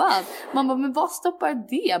armband. Man bara, men vad stoppar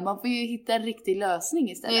det? Man får ju hitta en riktig lösning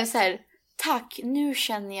istället. Det är så här: tack, nu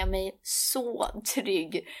känner jag mig så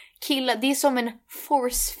trygg. Killar, det är som en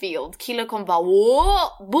force field. Killar kommer bara,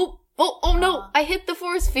 wow, boop, oh no, I hit the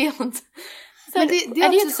force field. Så men det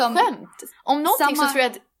är ett som skämt. Om någonting så tror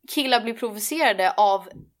jag att killar blir provocerade av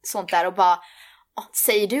sånt där och bara,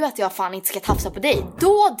 säger du att jag fan inte ska tafsa på dig?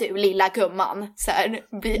 Då du lilla gumman. Så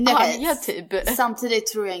här, blir arga typ. Samtidigt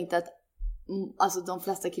tror jag inte att alltså de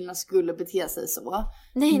flesta killarna skulle bete sig så.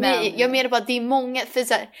 Nej, jag menar bara att det är många, för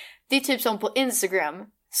så här, det är typ som på Instagram.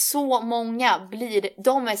 Så många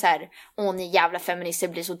de är så här: ni jävla feminister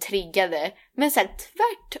blir så triggade. Men så här,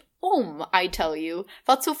 tvärtom, I tell you.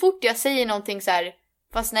 För att så fort jag säger någonting så här,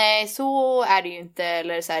 fast nej, så är det ju inte.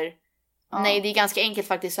 Eller så här, nej, det är ganska enkelt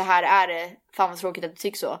faktiskt, så här är det. Fan vad tråkigt att du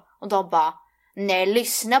tycker så. Och de bara, nej,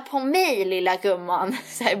 lyssna på mig lilla gumman.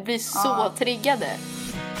 Så här, blir så triggade.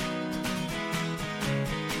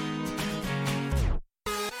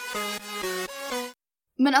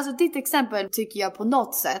 Men alltså ditt exempel tycker jag på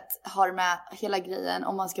något sätt har med hela grejen,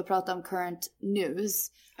 om man ska prata om current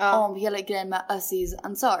news, om hela grejen med Aziz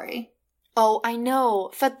Ansari. Oh, I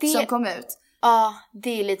know. För det som kom ut. Ja,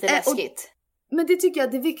 det är lite läskigt. Men det tycker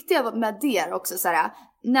jag, det viktiga med det också så här,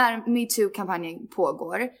 när MeToo-kampanjen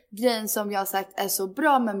pågår, grejen som jag har sagt är så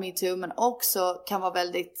bra med MeToo men också kan vara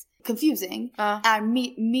väldigt confusing, är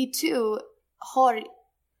MeToo har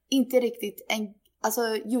inte riktigt en, alltså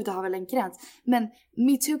jo, det har väl en gräns, men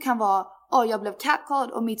MeToo kan vara, jag blev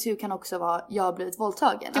catcalled, och MeToo kan också vara, jag har blivit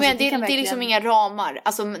våldtagen. Du menar, det är liksom inga ramar,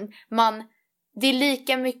 alltså det är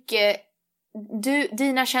lika mycket,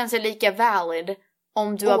 dina känslor är lika valid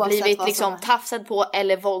om du har blivit liksom tafsad på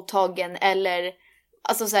eller våldtagen, eller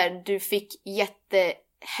alltså så här, du fick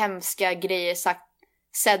jättehemska grejer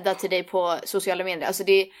sedda till dig på sociala medier. Alltså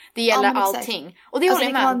det gäller allting. Och det håller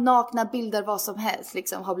jag med. Det kan vara nakna bilder, vad som helst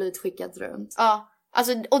liksom har blivit skickat runt. Ja,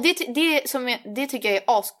 alltså, och det tycker jag är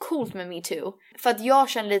ascoolt med MeToo. För att jag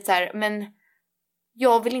känner lite så här, men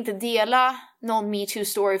jag vill inte dela någon MeToo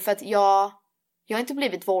story för att jag jag har inte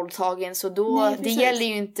blivit våldtagen, så då, Nej, det gäller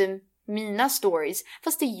ju inte mina stories.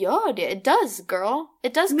 Fast det gör det. It does, girl.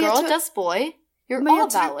 It does, girl. It does, boy. You're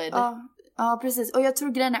all valid. Ja, precis. Och jag tror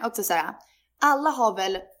grejen är också så här. Alla har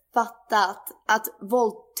väl fattat att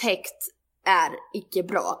våldtäkt är icke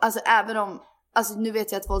bra. Alltså även om, alltså nu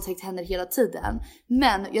vet jag att våldtäkt händer hela tiden.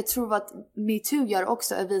 Men jag tror att MeToo gör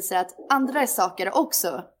också att visar att andra saker är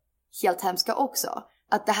också helt hemska också.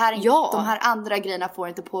 Att det här, de här andra grejerna får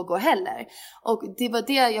inte pågå heller. Och det var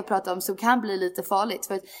det jag pratade om som kan bli lite farligt.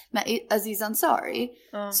 För att med Aziz Ansari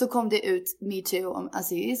så kom det ut MeToo om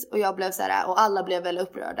Aziz. Och jag blev så här, och alla blev väl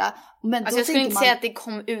upprörda. Men alltså jag skulle inte säga att det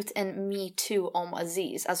kom ut en MeToo om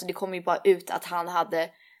Aziz. Alltså det kom ju bara ut att han hade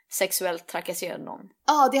sexuellt trakasserat någon.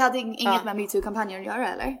 Ja, det hade inget med MeToo-kampanjen att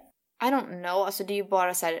göra, eller? I don't know, alltså det är ju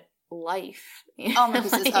bara så här life. Ja, men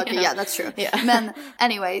precis, okej, yeah, that's true. Yeah. Men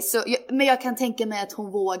anyway, men jag kan tänka mig att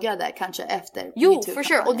hon vågade kanske efter jo, for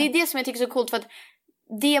sure, och det är det som jag tycker är så coolt. För att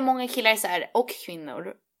det är många killar så här, och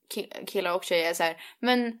kvinnor, killar och tjejer så här,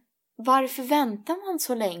 men varför väntar man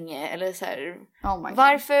så länge? Eller så här,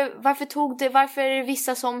 varför är det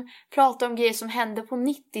vissa som pratar om grejer som hände på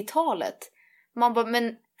 90-talet? Man bara,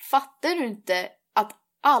 men fattar du inte att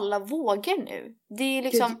alla vågar nu? Det är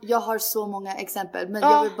liksom... Gud, jag har så många exempel, men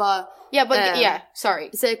jag vill bara...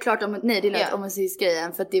 sorry. Säga klart om... Nej, det är lätt om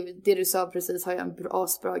Aziz-grejen, för att det du sa precis har jag en bra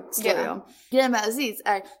story om. Grejen med Aziz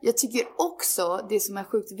är, jag tycker också, det som är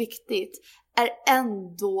sjukt viktigt, är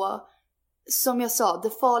ändå... Som jag sa, det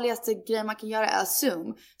farligaste grejen man kan göra är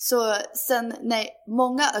assume. Så sen när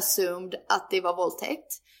många assumed att det var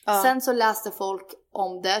våldtäkt, sen så läste folk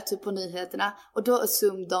om det typ på nyheterna, och då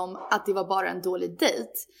assumed de att det var bara en dålig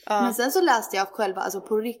dejt. Men sen så läste jag själva, alltså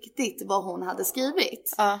på riktigt, vad hon hade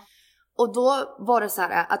skrivit. Och då var det så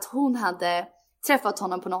här att hon hade träffat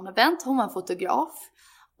honom på någon event. Hon var en fotograf,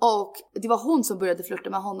 och det var hon som började flirta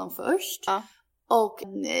med honom först. Och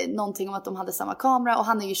någonting om att de hade samma kamera. Och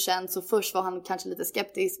han är ju känd, så först var han kanske lite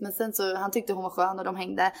skeptisk. Men sen så, han tyckte hon var skön och de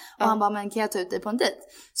hängde. Och han bara, men kan jag ta ut dig på en dejt?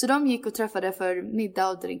 Så de gick och träffade för middag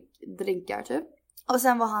och drinkar typ. Och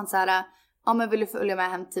sen var han så här, ja men vill du följa med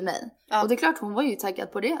hem till mig? Och det är klart, hon var ju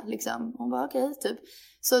taggad på det liksom. Hon bara okej, typ.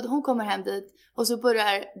 Så hon kommer hem dit. Och så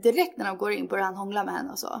börjar, direkt när de går in, börjar han hångla med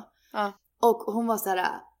henne och så. Och hon var så här,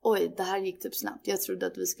 oj, det här gick typ snabbt. Jag trodde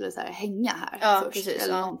att vi skulle så här hänga här först. Precis,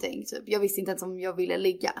 eller någonting typ. Jag visste inte ens om jag ville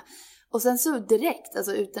ligga. Och sen så direkt,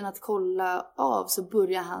 alltså utan att kolla av, så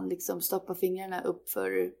börjar han liksom stoppa fingrarna upp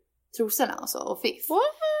för trosorna och så, och fiff.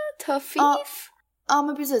 What? Fiff? Ja,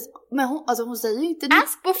 men precis. Men hon säger ju inte...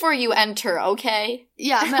 Ask before you enter, okay?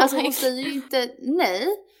 Ja, men alltså hon säger ju inte nej.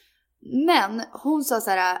 Men hon sa så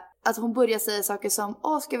här att hon började säga saker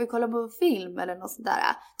som, ska vi kolla på film eller något sånt där.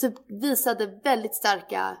 Typ visade väldigt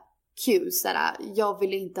starka cues. Såhär, jag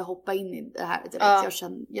ville inte hoppa in i det här direkt.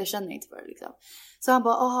 Jag känner inte för det liksom. Så han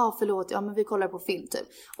bara, förlåt, ja men vi kollar på film typ.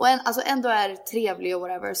 Och alltså ändå är trevlig och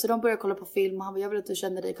whatever. Så de börjar kolla på film och han bara, jag vill att du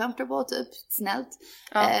känner dig comfortable typ, snällt.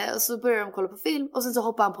 Och så börjar de kolla på film. Och sen så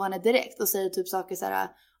hoppar han på henne direkt och säger typ saker såhär,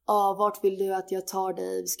 vart vill du att jag tar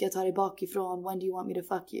dig? Ska jag ta dig bakifrån? When do you want me to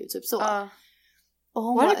fuck you? Typ så. Och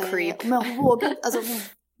hon what a creep. Men hon vågade, alltså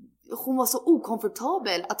hon var så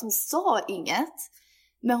okomfortabel att hon sa inget.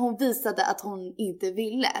 Men hon visade att hon inte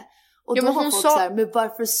ville. Och då var folk så här, men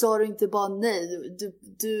varför sa du inte bara nej?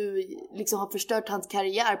 Du liksom har förstört hans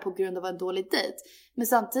karriär på grund av en dålig dejt. Men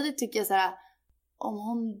samtidigt tycker jag så här, om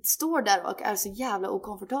hon står där och är så jävla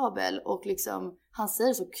okomfortabel och liksom han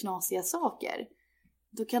säger så knasiga saker,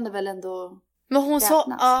 då kan det väl ändå... Men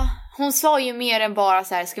hon sa ju mer än bara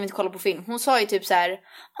så här, ska vi inte kolla på film? Hon sa ju typ så här,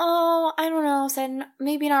 I don't know, så här,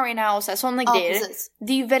 maybe not right now, så här, sådana grejer. Precis.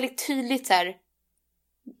 Det är ju väldigt tydligt så här,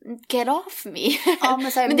 get off me. Ja,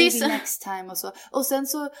 men så här, men maybe så... next time och så. Och sen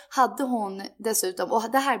så hade hon dessutom, och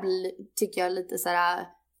det här blir, tycker jag, lite så här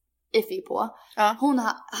iffy på.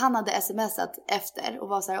 Han hade smsat efter och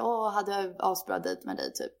var så här, hade avsbra dejt med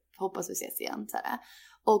dig typ, hoppas vi ses igen så här.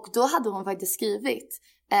 Och då hade hon faktiskt skrivit,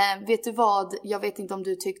 vet du vad, jag vet inte om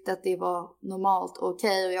du tyckte att det var normalt och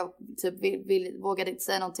okej, och jag typ vågade inte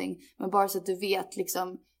säga någonting, men bara så att du vet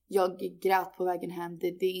liksom, jag grät på vägen hem, det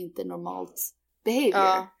är inte normalt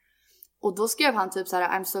behavior. Och då skrev han typ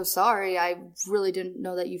såhär, I'm so sorry, I really didn't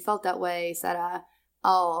know that you felt that way, såhär,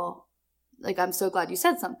 like I'm so glad you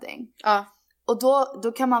said something. Och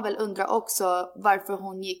då kan man väl undra också varför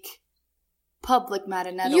hon gick public med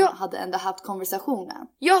det när de hade ändå haft konversationen.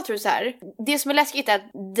 Jag tror så här, det som är läskigt är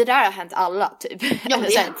att det där har hänt alla typ. Ja,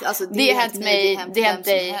 det har hänt mig, det har hänt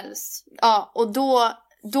dig. Ja, och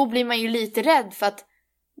då blir man ju lite rädd, för att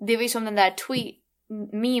det var ju som den där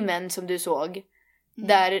memen som du såg,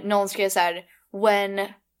 där någon skrev så här, when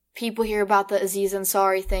people hear about the Aziz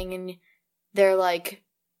Ansari thing and they're like,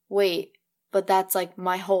 wait, but that's like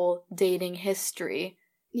my whole dating history.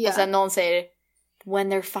 Och sen någon säger,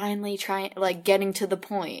 when they're finally trying, like getting to the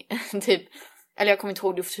point. Typ, eller jag kommer inte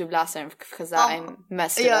ihåg, du får typ läsa den, because I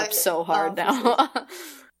messed it up so hard now.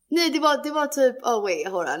 Nej, det var typ, oh wait,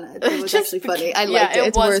 hold on. It was actually funny. I liked it.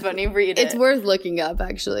 It was funny, read it. It's worth looking up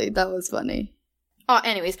actually, that was funny.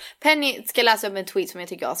 Anyways, Penny ska läsa upp en tweet som jag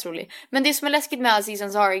tycker är asrolig. Men det som är läskigt med Aziz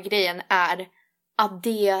Ansari-grejen är att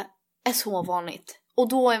det är så vanligt. Och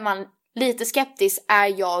då är man lite skeptisk,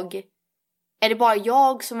 är det bara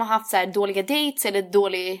jag som har haft så här dåliga dates eller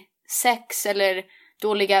dålig sex eller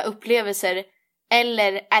dåliga upplevelser,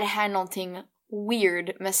 eller är det här någonting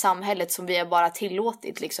weird med samhället som vi har bara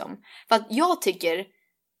tillåtit liksom? För att jag tycker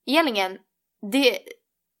egentligen det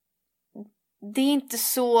är inte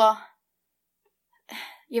så,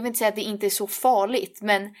 jag vill inte säga att det inte är så farligt,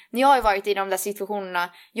 men när jag har varit i de där situationerna,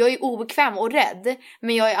 jag är obekväm och rädd,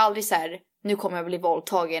 men jag är aldrig så här, nu kommer jag bli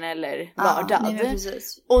våldtagen eller mördad.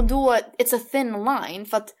 Och då, it's a thin line,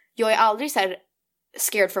 för att jag är aldrig så här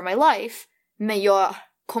scared for my life, men jag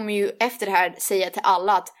kommer ju efter det här säga till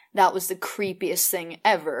alla att that was the creepiest thing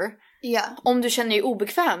ever. Yeah. Om du känner dig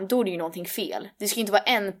obekväm, då är det ju någonting fel. Det ska inte vara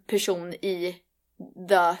en person i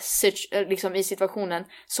liksom i situationen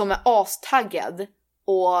som är astaggad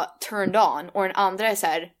och turned on, och den andra är så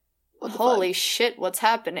här, holy shit, what's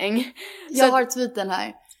happening? Jag har tweeten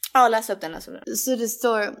här. Ja, läs upp den. Så det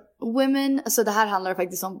står women, så det här handlar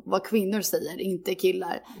faktiskt om vad kvinnor säger, inte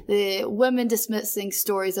killar. Women dismissing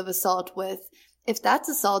stories of assault with, if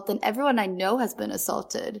that's assault, then everyone I know has been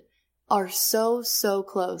assaulted, are so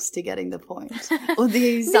close to getting the point. Och det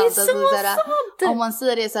är ju sant. Det är så sant. Om man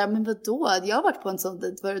säger det så här, men vadå? Jag har varit på en sån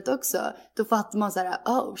dejt förut också. Då fattar man så här,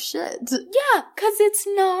 oh shit. Yeah, cause it's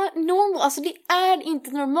not normal. Alltså det är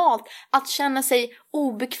inte normalt att känna sig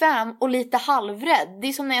obekväm och lite halvrädd. Det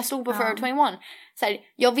är som när jag stod på Forever 21. Så här,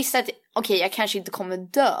 jag visste att, okej, jag kanske inte kommer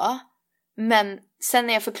dö. Men sen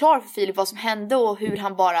när jag förklarade för Filip vad som hände och hur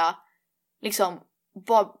han bara liksom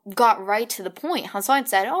got right to the point. Han sa inte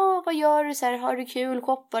så här, vad gör du? Så här, har du kul?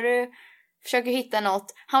 Shoppar du? Försöker hitta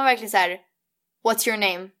något. Han var verkligen så här, what's your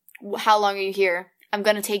name? How long are you here? I'm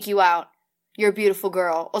gonna take you out. You're a beautiful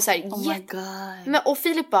girl. Och så här, my god. Men, och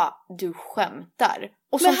Filip bara, du skämtar.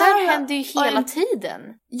 Och sånt där händer ju hela tiden.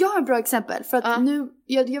 Jag har en bra exempel. För att nu,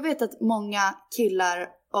 jag vet att många killar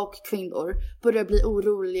och kvinnor börjar bli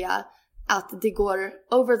oroliga att det går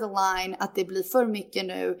over the line, att det blir för mycket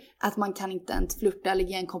nu, att man kan inte ens flirta eller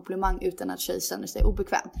ge en komplimang utan att tjej känner sig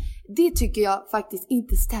obekväm. Det tycker jag faktiskt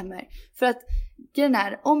inte stämmer. För att grejen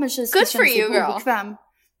är, om en tjej som känner sig obekväm,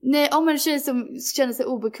 om en tjej som känner sig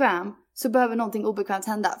obekväm, så behöver någonting obekvämt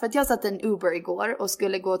hända. För att jag satt en Uber igår och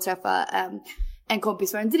skulle gå och träffa en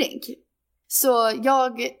kompis för en drink. Så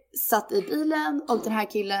jag satt i bilen och den här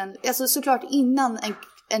killen, alltså såklart innan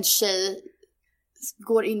en tjej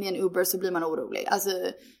går in i en Uber så blir man orolig. Alltså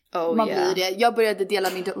man blir det. Jag började dela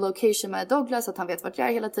min location med Douglas, att han vet vart jag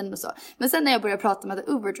är hela tiden och så. Men sen när jag började prata med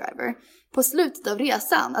the Uber driver, på slutet av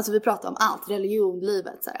resan, alltså vi pratade om allt, religion,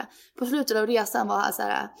 livet såhär. På slutet av resan var han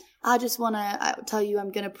såhär, I just wanna tell you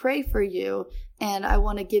I'm gonna pray for you and I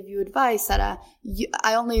wanna give you advice. Såhär,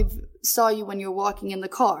 I only saw you when you're walking in the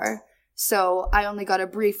car, so I only got a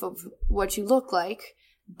brief of what you look like,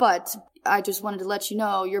 but I just wanted to let you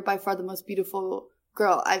know you're by far the most beautiful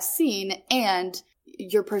girl I've seen, and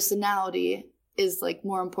your personality is like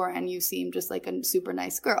more important. You seem just like a super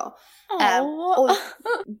nice girl. Och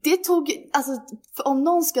det tog, alltså om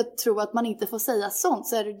någon ska tro att man inte får säga sånt,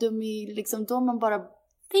 så är det dum i liksom, då man bara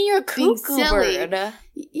you're a cuckoo bird.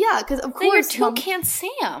 Yeah, because of course you're Toucan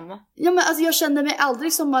Sam. Ja, men alltså jag kände mig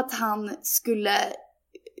aldrig som att han skulle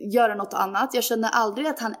göra något annat. Jag kände aldrig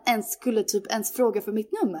att han ens skulle typ ens fråga för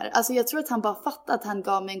mitt nummer. Alltså jag tror att han bara fattade att han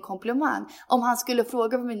gav mig en komplimang. Om han skulle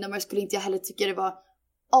fråga för mitt nummer skulle inte jag heller tycka det var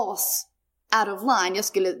out of line. Jag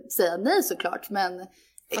skulle säga nej såklart, men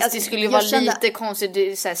fast alltså, det skulle ju vara lite konstigt.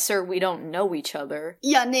 Du säger, sir, we don't know each other.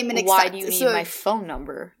 Ja, nej men exakt. Why do you need my phone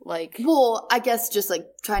number? Like, well, I guess just like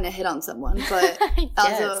trying to hit on someone. But,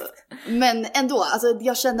 alltså, men ändå, alltså,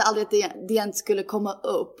 jag kände aldrig att det ens skulle komma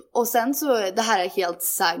upp. Och sen så, det här är helt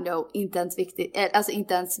side note,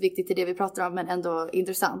 inte ens viktigt till det vi pratar om, men ändå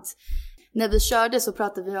intressant. När vi körde så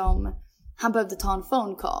pratade vi om, han behövde ta en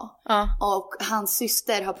phone call. Och hans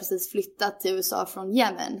syster har precis flyttat till USA från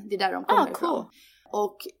Yemen. Det är där de kommer ifrån.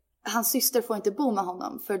 Och hans syster får inte bo med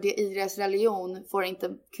honom, för i deras religion får inte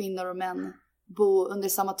kvinnor och män bo under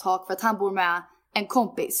samma tak, för att han bor med en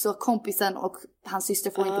kompis. Så kompisen och hans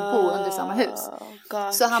syster får inte bo under samma hus.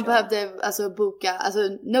 Gotcha. Så han behövde alltså boka, alltså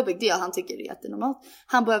no big deal, han tycker det är jättenormalt.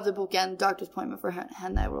 Han behövde boka en doctor's appointment för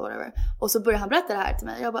henne eller whatever. Och så började han berätta det här till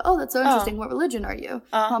mig. Jag bara, oh that's so interesting, what religion are you?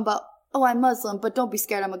 Han bara, oh I'm Muslim, but don't be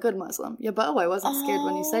scared, I'm a good Muslim. Jag bara, oh I wasn't scared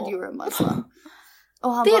when you said you were a Muslim.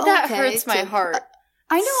 Och han bara, that okay, hurts my heart.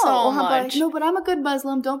 I know. So och han bara, much. no but I'm a good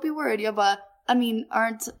Muslim, don't be worried. Jag bara, I mean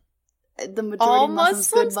aren't the majority of Muslims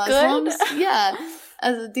good Muslims? Yeah.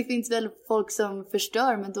 Alltså det finns väl folk som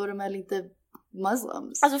förstör, men då är de väl inte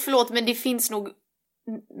Muslims. Alltså förlåt, men det finns nog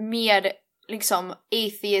mer liksom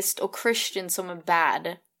atheist och Christian som är bad.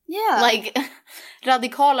 Yeah. Like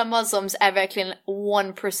radikala Muslims är verkligen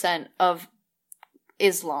 1% of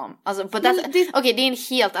Islam. Alltså, but that's, okay, det är en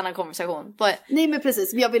helt annan konversation. But nej men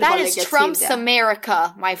precis, jag vill bara that lägga is till Trump's det.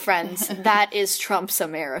 America, my friends. That is Trump's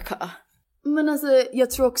America. Men alltså,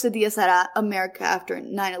 jag tror också det är så här America after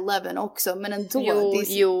 9/11 också. Men ändå,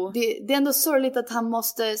 det är ändå sorgligt att han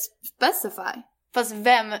måste specify. Fast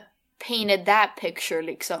vem painted that picture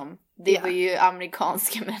liksom? Det var ju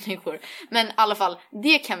amerikanska människor. Men i alla fall,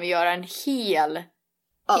 det kan vi göra en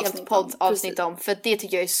helt poddavsnitt om. För det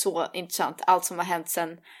tycker jag är så intressant. Allt som har hänt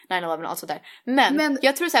sedan 9/11 och allt sånt där. Men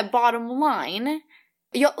jag tror så här, bottom line...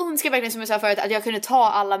 Jag önskar verkligen, som jag sa förut, att jag kunde ta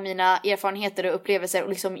alla mina erfarenheter och upplevelser och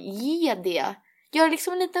liksom ge det. Göra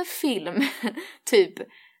liksom en liten film, typ,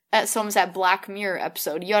 som så här Black Mirror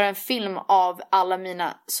episode. Göra en film av alla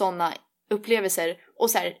mina såna upplevelser och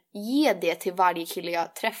så här, ge det till varje kille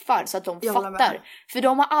jag träffar så att de fattar. För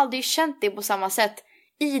de har aldrig känt det på samma sätt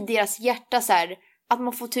i deras hjärta, så här, att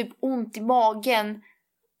man får typ ont i magen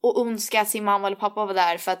och önskar att sin mamma eller pappa var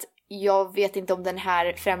där för att jag vet inte om den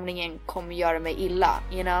här främlingen kommer göra mig illa,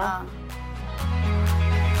 you know?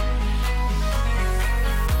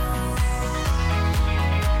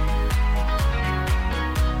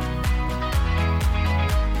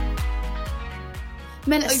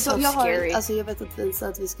 Men så jag har, alltså jag vet att vi sa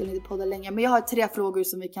att vi skulle inte podda länge, men jag har 3 frågor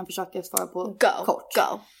som vi kan försöka svara på kort.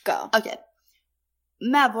 Go. Okej.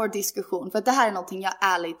 Med vår diskussion, för att det här är någonting jag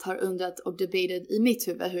ärligt har undrat och debated i mitt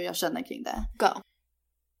huvud hur jag känner kring det. Go.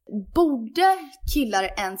 Borde killar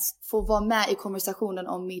ens få vara med i konversationen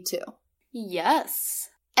om MeToo? Yes.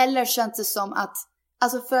 Eller känns det som att,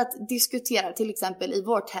 alltså för att diskutera, till exempel i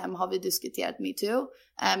vårt hem har vi diskuterat MeToo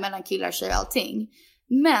mellan killar, tjejer och allting.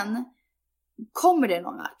 Men kommer det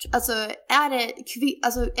någon vart? Alltså är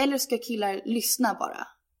det eller ska killar lyssna bara?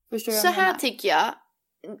 Förstår jag? Så här tycker jag,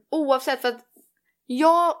 oavsett, för att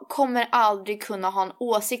jag kommer aldrig kunna ha en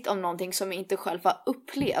åsikt om någonting som jag inte själv har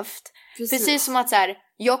upplevt. Precis som att så här,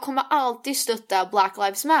 jag kommer alltid stötta Black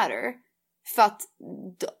Lives Matter. För att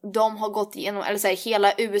de har gått igenom, eller så här,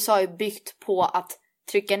 hela USA är byggt på att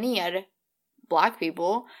trycka ner black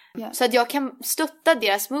people. Yeah. Så att jag kan stötta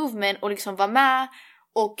deras movement och liksom vara med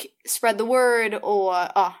och spread the word och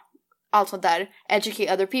allt sånt där.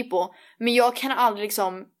 Educate other people. Men jag kan aldrig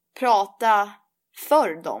liksom prata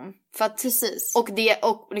för dem. För att, precis. Och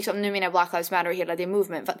liksom, nu menar jag Black Lives Matter och hela det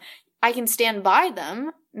movement. För att I can stand by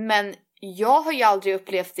them. Men jag har ju aldrig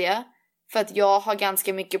upplevt det. För att jag har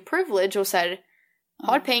ganska mycket privilege och så här,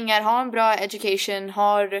 har pengar, har en bra education,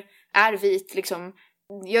 är vit liksom.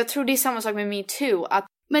 Jag tror det är samma sak med Me Too.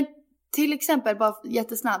 Men till exempel, bara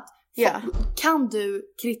jättesnabbt. Yeah. Kan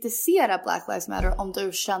du kritisera Black Lives Matter om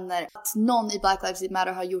du känner att någon i Black Lives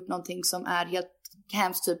Matter har gjort någonting som är helt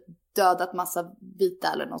hemskt, typ dödat massa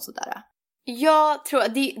vita eller något sådär? Jag tror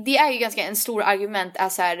det är ju ganska en stor argument är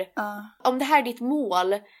så här, om det här är ditt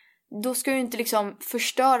mål, då ska du inte liksom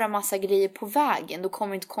förstöra massa grejer på vägen. Då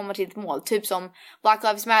kommer du inte komma till ditt mål. Typ som Black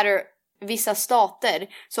Lives Matter, vissa stater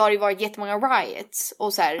så har det varit jättemånga riots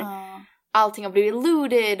och så här, allting har blivit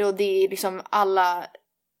looted och det är liksom alla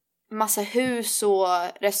massa hus och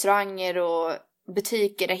restauranger och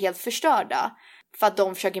butiker är helt förstörda för att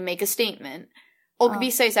de försöker make a statement. Och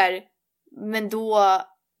vissa är så här, men då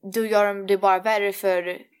gör de det bara värre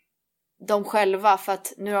för de själva, för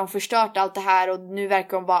att nu har de förstört allt det här och nu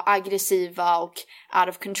verkar de vara aggressiva och out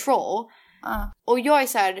of control. Och jag är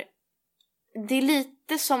så här, det är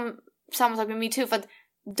lite som samma sak med Me Too, för att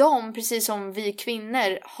de, precis som vi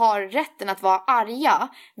kvinnor, har rätten att vara arga.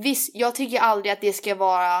 Visst, jag tycker aldrig att det ska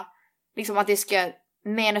vara liksom att det ska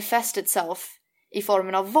manifest itself i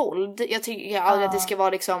formen av våld. Jag tycker aldrig att det ska vara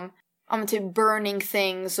liksom typ burning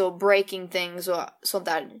things och breaking things och sånt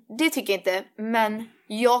där. Det tycker jag inte. Men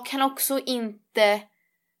jag kan också inte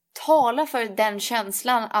tala för den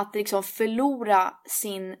känslan att liksom förlora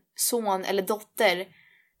sin son eller dotter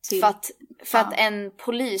för att en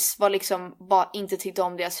polis var liksom bara inte tyckte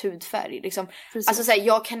om deras hudfärg liksom. Alltså så här,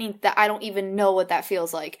 jag kan inte, I don't even know what that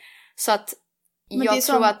feels like. Så att jag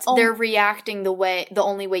tror att they're reacting the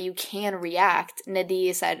only way you can react. När det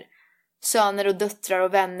är så här söner och döttrar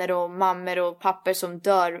och vänner och mammor och pappor som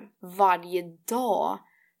dör varje dag.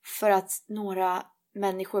 För att några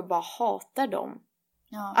människor bara hatar dem.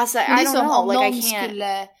 Ja. Alltså, men det är I don't som know, om like, någon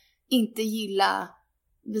skulle inte gilla,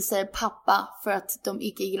 vi säger pappa, för att de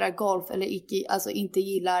inte gillar golf eller inte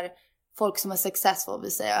gillar folk som är successful,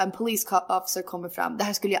 vi säger. En police officer kommer fram. Det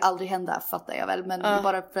här skulle ju aldrig hända, fattar jag väl. Men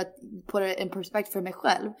bara för att på en perspektiv för mig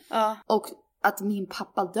själv. Och att min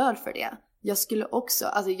pappa dör för det. Jag skulle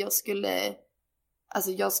också,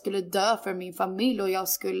 jag skulle dö för min familj och jag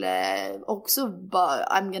skulle också bara,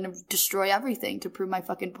 I'm gonna destroy everything to prove my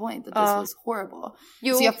fucking point that this was horrible.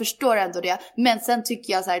 Jo. Så jag förstår ändå det. Men sen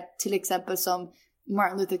tycker jag så här, till exempel som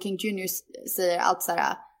Martin Luther King Jr. säger,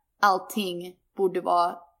 allting borde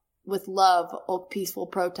vara with love och peaceful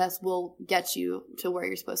protest will get you to where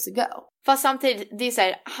you're supposed to go. Fast samtidigt, det är så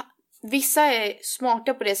här, vissa är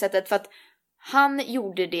smarta på det sättet för att han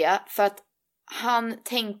gjorde det för att han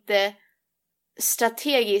tänkte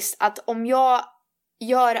strategiskt att om jag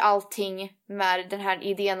gör allting med den här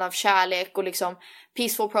idén av kärlek och liksom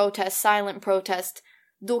peaceful protest, silent protest,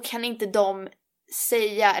 då kan inte de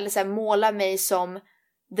säga eller så här, måla mig som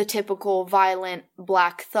the typical violent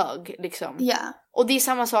black thug liksom. Yeah. Och det är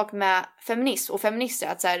samma sak med feminism och feminister,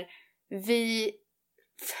 att så här,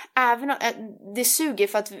 det suger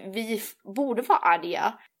för att vi borde vara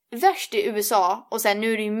arga. Värst i USA, och sen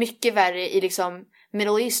nu är det ju mycket värre i liksom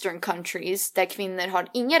Middle Eastern countries där kvinnor har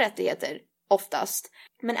inga rättigheter oftast.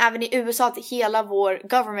 Men även i USA, att hela vår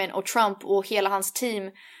government och Trump och hela hans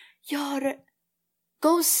team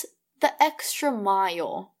goes the extra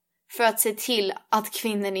mile för att se till att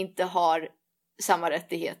kvinnor inte har samma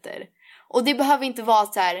rättigheter. Och det behöver inte vara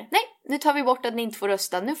så här: nej, nu tar vi bort att ni inte får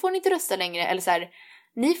rösta, nu får ni inte rösta längre, eller så här,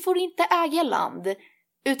 ni får inte äga land.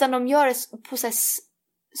 Utan de gör det på så här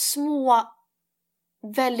små,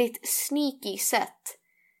 väldigt sneaky sätt.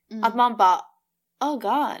 Att man bara, oh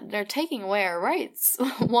god, they're taking away our rights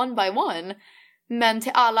one by one. Men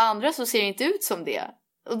till alla andra så ser det inte ut som det.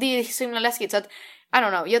 Och det är så himla läskigt. Så att, I don't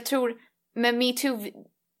know, jag tror med MeToo,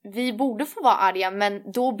 vi borde få vara arga,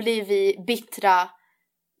 men då blir vi bittra,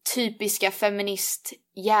 typiska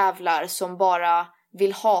feministjävlar som bara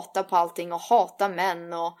vill hata på allting och hata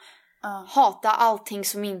män och hata allting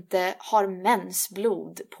som inte har mäns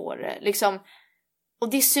blod på det. Liksom. Och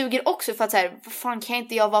det suger också för att så här, vad fan, kan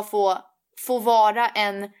inte jag få vara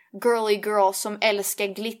en girly girl som älskar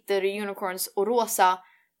glitter, unicorns och rosa,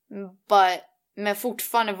 men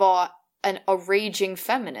fortfarande vara a raging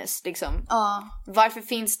feminist liksom. Varför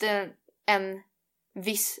finns det en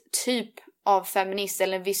viss typ av feminist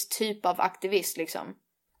eller en viss typ av aktivist liksom?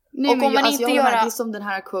 Nej, och om man inte gör det är som den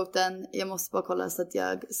här quoten, jag måste bara kolla så att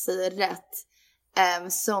jag säger rätt,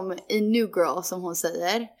 som i New Girl som hon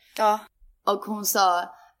säger. Och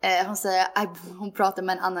hon pratar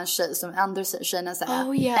med en annan tjej, som andra tjejerna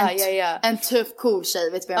säger en tuff cool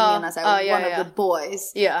tjej, vet du vad jag menar, såhär, one of the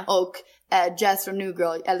boys. Och Jazz från New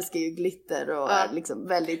Girl älskar ju glitter och liksom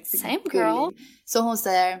väldigt same girl. Så hon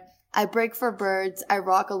säger, I break for birds, I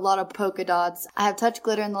rock a lot of polka dots, I have touched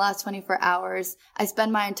glitter in the last 24 hours, I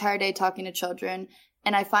spend my entire day talking to children,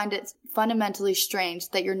 and I find it fundamentally strange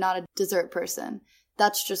that you're not a dessert person.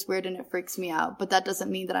 That's just weird and it freaks me out, but that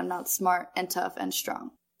doesn't mean that I'm not smart and tough and strong.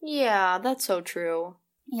 Yeah, that's so true.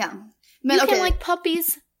 Yeah. Men, you can like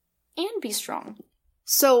puppies and be strong.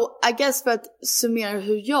 So, I guess för att summera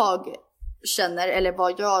hur jag känner, eller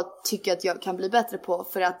vad jag tycker att jag kan bli bättre på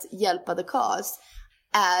för att hjälpa the cause,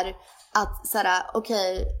 är att såhär,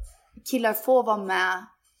 okej, killar får vara med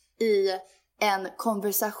i en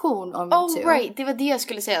konversation om MeToo. Right, det var det jag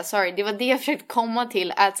skulle säga, sorry. Det var det jag försökte komma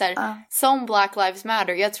till, att såhär, som Black Lives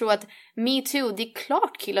Matter. Jag tror att MeToo, det är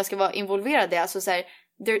klart killar ska vara involverade. Alltså såhär,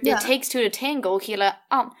 it takes two to tango.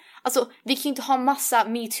 Alltså, vi kan inte ha massa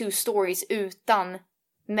MeToo stories utan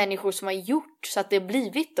människor som har gjort så att det har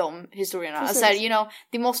blivit de historierna. Alltså, you know,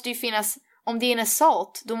 det måste ju finnas, om det är en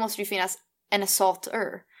assault, då måste det ju finnas en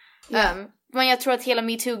assaulter. Men jag tror att hela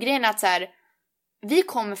MeToo-grejen är att så här, vi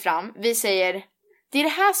kommer fram, vi säger, det är det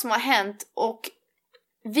här som har hänt och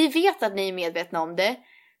vi vet att ni är medvetna om det,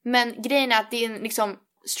 men grejen är att det är en liksom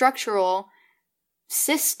structural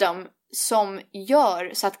system som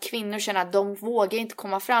gör så att kvinnor känner att de vågar inte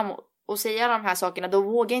komma fram och säga de här sakerna, de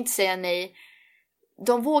vågar inte säga nej,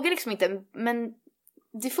 de vågar liksom inte, men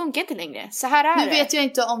det funkar inte längre. Så här är det. Nu vet jag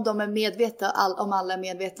inte om de är medvetna, om alla är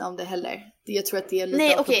medvetna om det heller. Jag tror att det är lite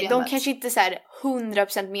nej, av okej, problemet. de kanske inte så här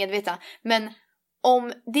 100% medvetna, men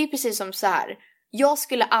om det är precis som så här, jag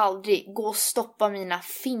skulle aldrig gå och stoppa mina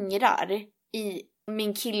fingrar i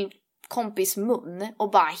min killkompis mun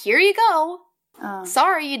och bara, here you go.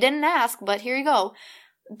 Sorry you didn't ask, but here you go.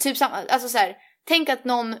 Typ samma, alltså så här, tänk att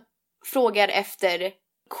någon frågar efter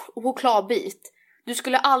chokladbit. Du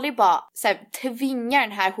skulle aldrig bara så här, tvinga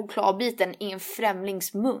den här chokladbiten i en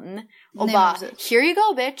främlings mun och bara, here you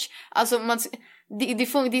go bitch. Alltså det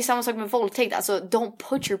är samma sak med våldtäkt. Alltså don't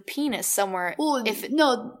put your penis somewhere.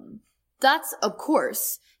 No, that's of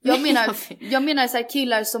course. Jag menar så här,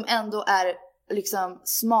 killar som ändå är liksom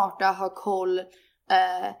smarta, har koll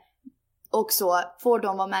och så får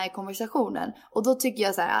de vara med i konversationen. Och då tycker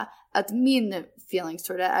jag så här att min feelings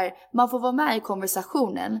tror det är, man får vara med i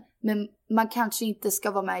konversationen, men man kanske inte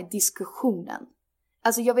ska vara med i diskussionen.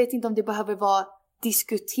 Alltså jag vet inte om det behöver vara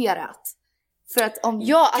diskuterat. För att om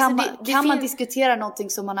kan man diskutera någonting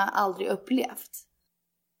som man har aldrig upplevt?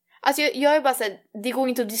 Alltså jag är bara såhär, det går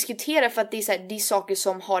inte att diskutera för att det är, så här, det är saker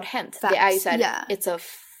som har hänt. Facts, det är ju såhär, it's a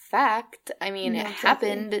fact. I mean, it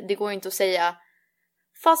happened. Det går inte att säga,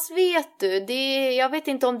 fast vet du, jag vet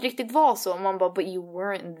inte om det riktigt var så. Man bara, but you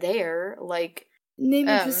weren't there. Like, nej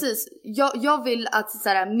men precis. Jag vill att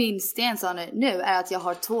såhär, min sten nu är att jag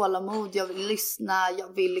har tålamod, jag vill lyssna,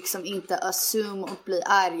 jag vill liksom inte assume och bli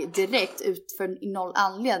arg direkt ut för noll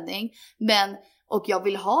anledning. Och jag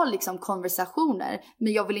vill ha liksom konversationer,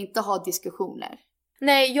 men jag vill inte ha diskussioner.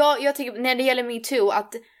 Nej, jag tycker när det gäller MeToo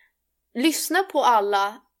att lyssna på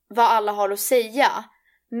vad alla har att säga.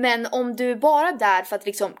 Men om du är bara där för att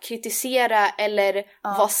liksom kritisera eller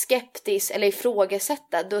vara skeptisk eller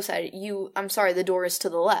ifrågasätta, då så här, I'm sorry, the door is to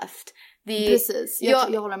the left. Precis,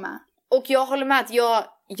 jag håller med. Och jag håller med att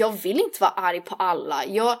jag vill inte vara arg på alla.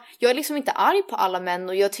 Jag är liksom inte arg på alla män,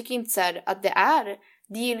 och jag tycker inte så här att det är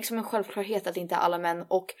liksom en självklarhet att det inte är alla män.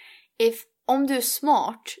 Och om du är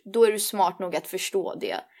smart, då är du smart nog att förstå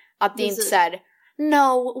det. Att det inte så här,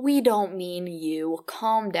 no, we don't mean you,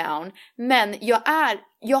 calm down. Men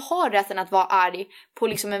jag har rätten att vara arg på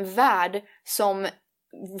liksom en värld som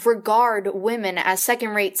regard women as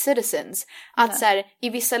second rate citizens. Att så här, i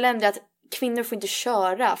vissa länder att kvinnor får inte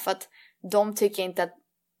köra för att de tycker inte att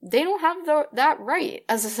they don't have that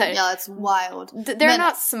right. Alltså så här, yeah, it's wild. They're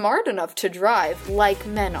not smart enough to drive like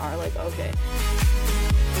men are. Like, okay.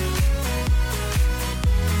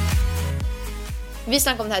 Vi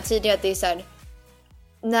snackade om det här tidigare, att det är så här,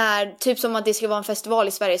 när typ som att det ska vara en festival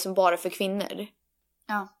i Sverige som bara för kvinnor.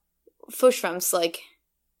 Ja. Först och främst like,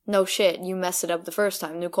 no shit, you messed it up the first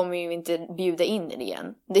time. Nu kommer ju inte bjuda in er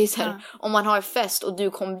igen. Det är så här, om man har en fest och du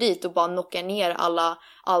kom dit och bara knockar ner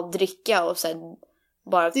all dricka och så här,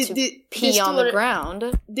 bara typ pee on the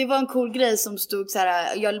ground. Det var en cool grej som stod så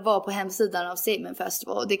här. Jag var på hemsidan av Statement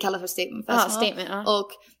Festival. Det kallas för Statement Festival. Och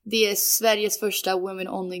det är Sveriges första Women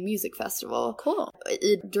Only Music Festival. Cool.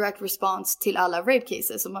 I direct response till alla rape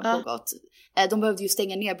cases som har pågått. De behövde ju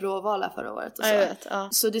stänga ner Bråvalla förra året och så. Jag vet,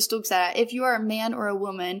 Så det stod så här: if you are a man or a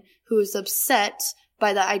woman who is upset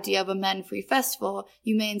by the idea of a men-free festival,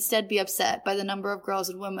 you may instead be upset by the number of girls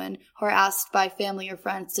and women who are asked by family or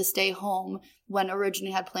friends to stay home when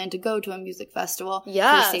originally had planned to go to a music festival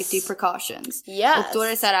for safety precautions. Yes. Och då är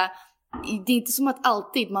det så här, det är inte som att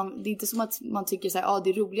det är inte som att man tycker så här, det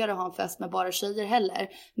är roligare att ha en fest med bara tjejer heller.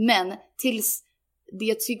 Men tills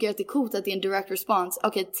jag tycker att det är coolt att det är en direct response.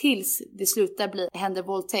 Okej, tills det slutar händer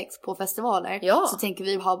våldtäkt på festivaler, så tänker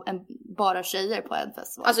vi ha bara tjejer på en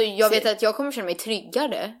festival. Alltså jag vet att jag kommer känna mig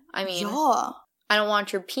tryggare. I mean, I don't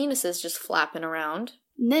want your penises just flapping around.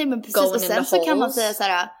 Nej, men precis. Och sen så kan man säga så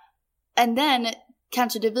här, and then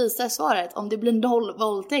kanske det visar svaret. Om det blir 0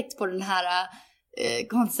 våldtäkt på den här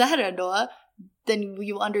konserten då, then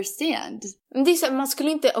you understand. Det är så, man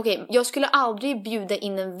skulle inte, jag skulle aldrig bjuda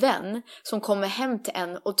in en vän som kommer hem till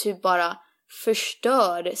en och typ bara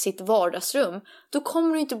förstör sitt vardagsrum. Då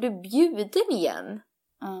kommer du inte bli bjuden igen.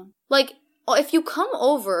 Like, if you come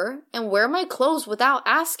over and wear my clothes without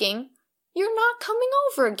asking, you're not coming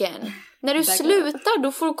over again. När du slutar,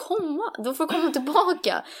 då får du komma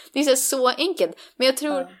tillbaka. Det är så enkelt. Men jag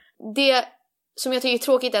tror det som jag tycker är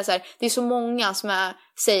tråkigt är så här, det är så många som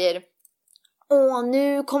säger,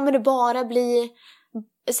 nu kommer det bara bli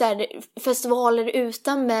så här, festivaler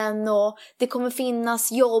utan män, och det kommer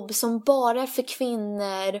finnas jobb som bara är för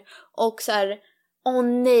kvinnor, och så här,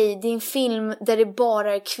 nej, det är en film där det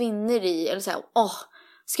bara är kvinnor i, eller så här,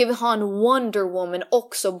 ska vi ha en Wonder Woman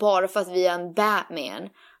också bara för att vi är en Batman?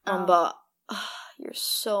 Man bara, you're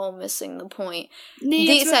so missing the point.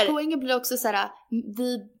 Nej, jag tror att poängen blir också så här,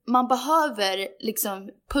 man behöver liksom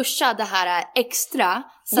pusha det här extra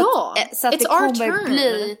så att det kommer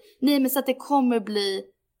bli, men så att det kommer bli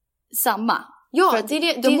samma. Ja, för att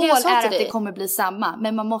det mål är att det kommer bli samma,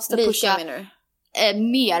 men man måste pusha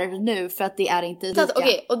mer nu för att det är inte lika.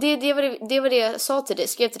 Okej, och det var det jag sa till dig,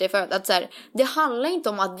 skrev till dig förut, att så här, det handlar inte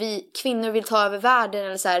om att vi kvinnor vill ta över världen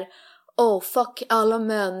eller så här, fuck alla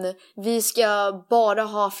män, vi ska bara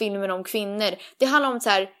ha filmer om kvinnor. Det handlar om så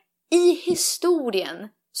här, i historien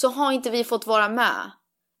så har inte vi fått vara med.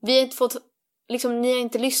 Vi har inte fått, liksom, ni har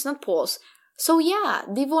inte lyssnat på oss. Så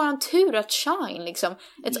det är våran tur att shine liksom.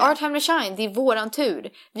 It's our time to shine, det är våran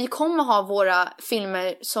tur. Vi kommer ha våra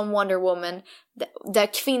filmer som Wonder Woman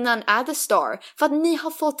där kvinnan är the star. För att ni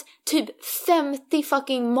har fått typ 50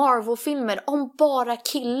 fucking Marvel-filmer om bara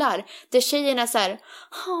killar. Där tjejerna är så här,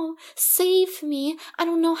 save me, I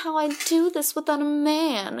don't know how I do this without a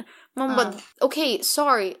man. Man bara, okej,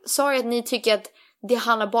 sorry att ni tycker att det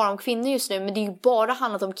handlar bara om kvinnor just nu. Men det är ju bara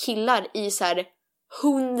handlat om killar i så här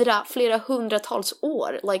flera hundratals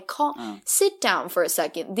år. Like, sit down for a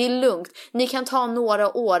second. Det är lugnt. Ni kan ta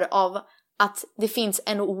några år av att det finns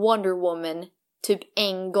en Wonder Woman typ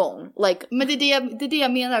en gång. Like, men det är det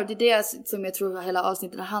jag menar. Det är det som jag tror hela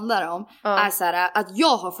avsnittet handlar om. Är så här, att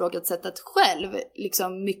jag har frågat själv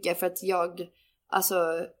liksom mycket för att jag alltså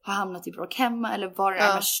har hamnat i bråk hemma eller var det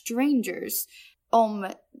med strangers. Om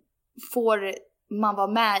får man var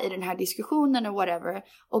med i den här diskussionen och whatever.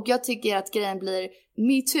 Och jag tycker att grejen blir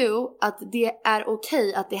me too, att det är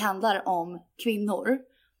okej att det handlar om kvinnor.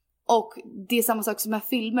 Och det är samma sak som med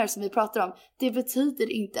filmer som vi pratar om. Det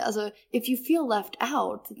betyder inte, alltså if you feel left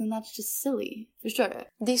out then that's just silly. Förstår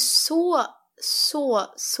du? Det är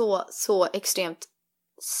så extremt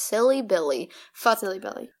silly Billy. Silly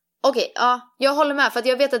Billy. Okej, jag håller med, för att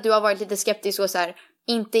jag vet att du har varit lite skeptisk och så här,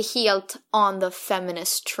 inte helt on the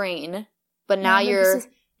feminist train. But now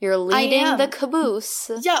you're leading the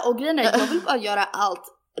caboose. Ja, och grejen är att jag vill bara göra allt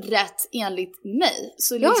rätt enligt mig.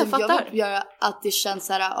 Så liksom jag vill göra att det känns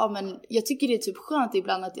så här, men jag tycker det är typ skönt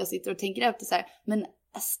ibland att jag sitter och tänker efter så här, men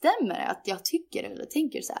stämmer det att jag tycker eller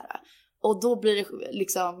tänker så här? Och då blir det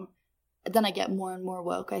liksom, then I get more and more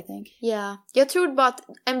woke, I think. Yeah. Jag tror bara att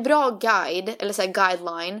en bra guide, eller så här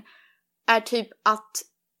guideline, är typ att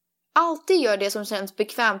alltid göra det som känns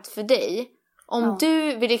bekvämt för dig. Om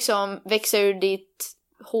du vill liksom växa ur ditt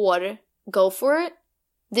hår, go for it.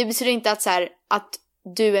 Det betyder inte att så här, att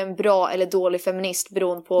du är en bra eller dålig feminist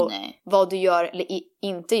beroende på vad du gör eller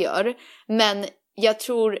inte gör. Men jag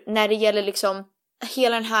tror när det gäller liksom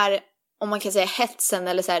hela den här, om man kan säga hetsen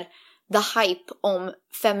eller så här, the hype om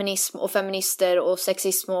feminism och feminister och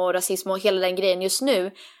sexism och rasism och hela den grejen just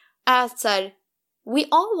nu, är att så här, we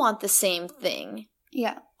all want the same thing.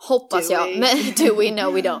 Yeah. Hoppas jag, men do we?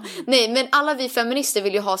 No, we don't. Nej, men alla vi feminister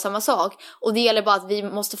vill ju ha samma sak. Och det gäller bara att vi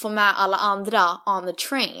måste få med alla andra on the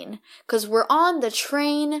train. 'Cause we're on the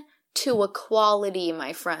train to equality,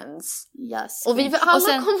 my friends. Yes. Och vi vill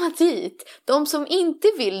alla komma dit. De som inte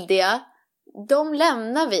vill det, de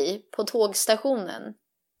lämnar vi på tågstationen.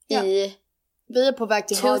 Vi är på väg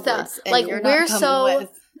till Hogwarts. Like, we're so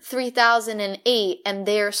 3008 and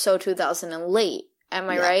they're so 2000 late.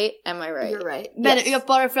 Am I right? Am I right? You're right. Men jag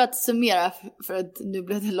bara för att summera, för att nu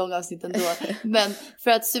blev det en lång avsnitt ändå. Men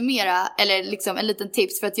för att summera, eller liksom en liten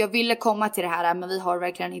tips, för att jag ville komma till det här, men vi har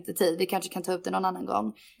verkligen inte tid. Vi kanske kan ta upp det någon annan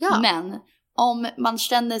gång. Ja. Men om man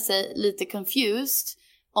känner sig lite confused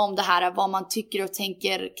om det här, vad man tycker och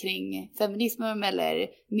tänker kring feminismen eller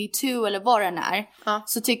MeToo eller vad den är,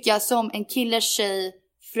 så tycker jag som en kille, tjej,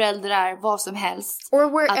 föräldrar, vad som helst. Or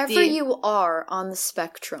wherever you are on the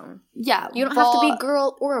spectrum. Yeah. You don't have to be a girl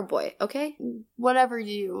or a boy, okay? Whatever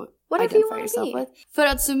you identify yourself with. För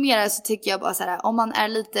att summera så tycker jag bara så här, om man är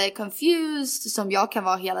lite confused, som jag kan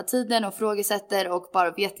vara hela tiden och frågesätter och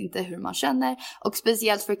bara vet inte hur man känner. Och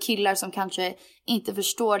speciellt för killar som kanske inte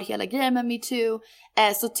förstår hela grejen med MeToo,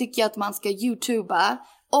 så tycker jag att man ska YouTuba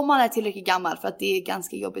om man är tillräckligt gammal, för att det är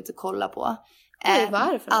ganska jobbigt att kolla på.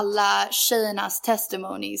 Alla tjejernas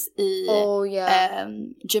testimonies i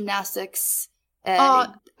gymnastics,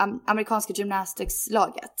 amerikanska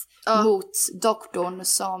gymnasticslaget mot doktorn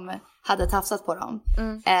som hade tafsat på dem.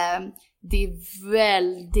 Det är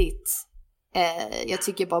väldigt jag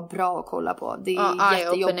tycker bara bra att kolla på. Det är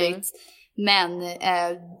jättejobbigt. Men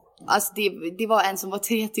alltså det var en som var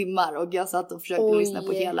 3 timmar och jag satt och försökte lyssna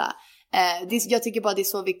på hela. Jag tycker bara det är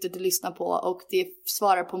så viktigt att lyssna på, och det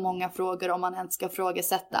svarar på många frågor om man ens ska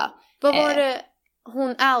frågesätta. Vad var det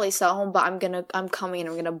hon Alice sa? Hon bara I'm coming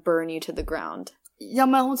and I'm gonna burn you to the ground. Ja,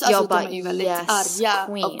 men hon alltså, de är ju väldigt arga.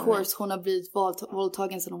 Queen. Of course, hon har blivit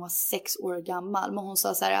våldtagen sedan hon var 6 år gammal. Men hon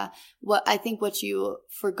sa så här, I think what you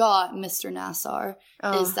forgot, Mr. Nassar,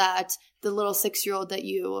 is that the little 6-year-old that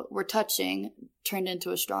you were touching turned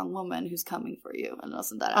into a strong woman who's coming for you. Eller något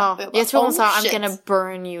sånt där. Jag tror hon sa I'm gonna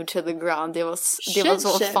burn you to the ground. Det var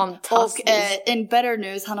så fantastiskt. Och in better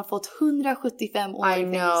news, han har fått 175 år i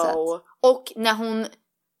fängelset. Och när hon,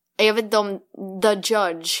 jag vet inte om the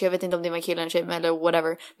judge, jag vet inte om det var killen eller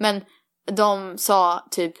whatever, men de sa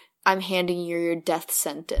typ I'm handing you your death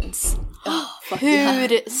sentence.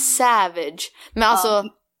 Hur savage. Men alltså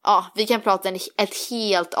vi kan prata ett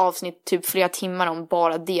helt avsnitt typ flera timmar om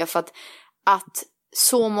bara det, för att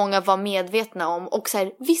så många var medvetna om, och så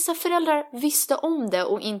här, vissa föräldrar visste om det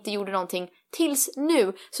och inte gjorde någonting tills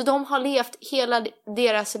nu, så de har levt hela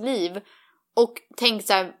deras liv och tänkt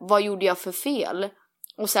så här, vad gjorde jag för fel?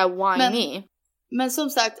 Och så här, why me? Men som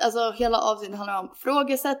sagt, alltså hela avsnittet handlar om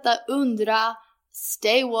frågesätta, undra,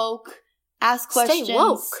 stay woke, ask questions. Stay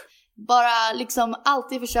woke. Bara liksom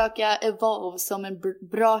alltid försöka evolve som en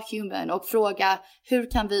bra human och fråga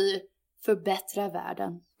hur kan vi förbättra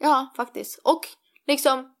världen. Ja, faktiskt. Och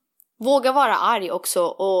liksom våga vara arg också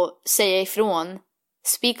och säga ifrån.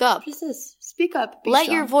 Speak up. Precis. Speak up. Let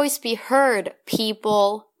your voice be heard,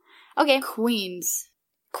 people. Okay.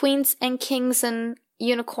 Queens and kings and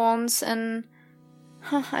unicorns and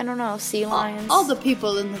I don't know, sea lions. All the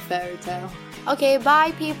people in the fairy tale. Okay,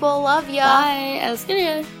 bye people. Love ya. Bye. Älskar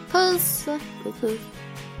er. Puss. Puss.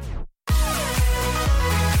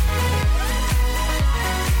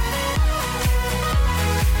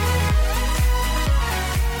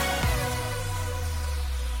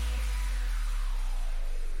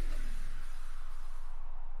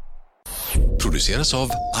 Produceras av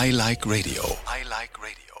I Like Radio.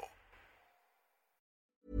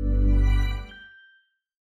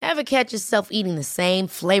 Ever catch yourself eating the same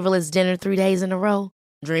flavorless dinner 3 days in a row?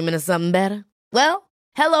 Dreaming of something better? Well,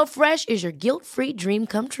 HelloFresh is your guilt-free dream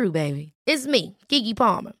come true, baby. It's me, Keke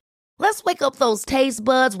Palmer. Let's wake up those taste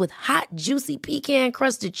buds with hot, juicy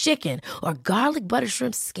pecan-crusted chicken or garlic butter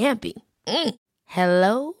shrimp scampi.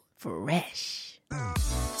 Hello Fresh.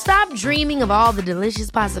 Stop dreaming of all the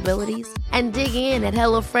delicious possibilities and dig in at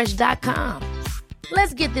HelloFresh.com.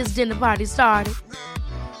 Let's get this dinner party started.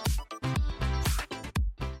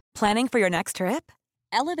 Planning for your next trip?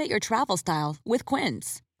 Elevate your travel style with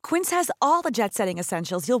Quince. Quince has all the jet-setting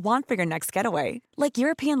essentials you'll want for your next getaway, like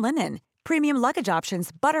European linen, premium luggage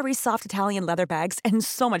options, buttery soft Italian leather bags, and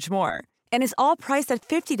so much more. And is all priced at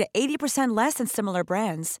 50 to 80% less than similar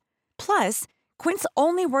brands. Plus, Quince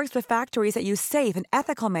only works with factories that use safe and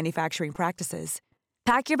ethical manufacturing practices.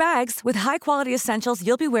 Pack your bags with high-quality essentials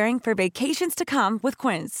you'll be wearing for vacations to come with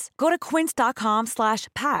Quince. Go to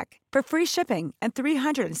quince.com/pack for free shipping and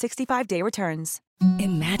 365-day returns.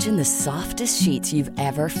 Imagine the softest sheets you've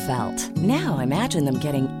ever felt. Now imagine them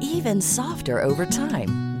getting even softer over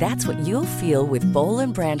time. That's what you'll feel with Boll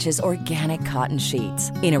 & Branch's organic cotton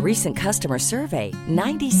sheets. In a recent customer survey,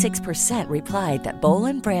 96% replied that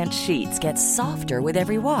Boll & Branch sheets get softer with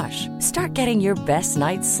every wash. Start getting your best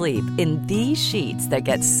night's sleep in these sheets that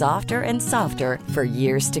get softer and softer for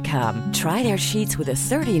years to come. Try their sheets with a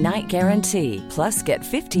 30-night guarantee. Plus, get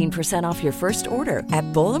 15% off your first order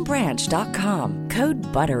at bollandbranch.com. Code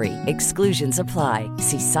BUTTERY. Exclusions apply.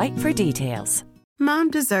 See site for details.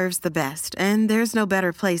 Mom deserves the best, and there's no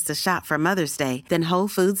better place to shop for Mother's Day than Whole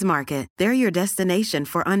Foods Market. They're your destination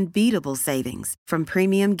for unbeatable savings, from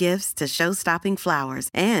premium gifts to show-stopping flowers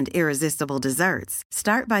and irresistible desserts.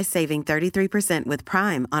 Start by saving 33% with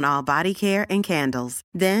Prime on all body care and candles.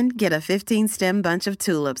 Then get a 15-stem bunch of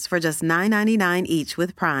tulips for just $9.99 each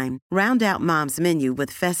with Prime. Round out Mom's menu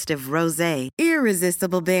with festive rosé,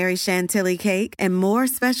 irresistible berry chantilly cake, and more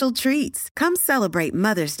special treats. Come celebrate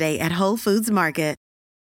Mother's Day at Whole Foods Market.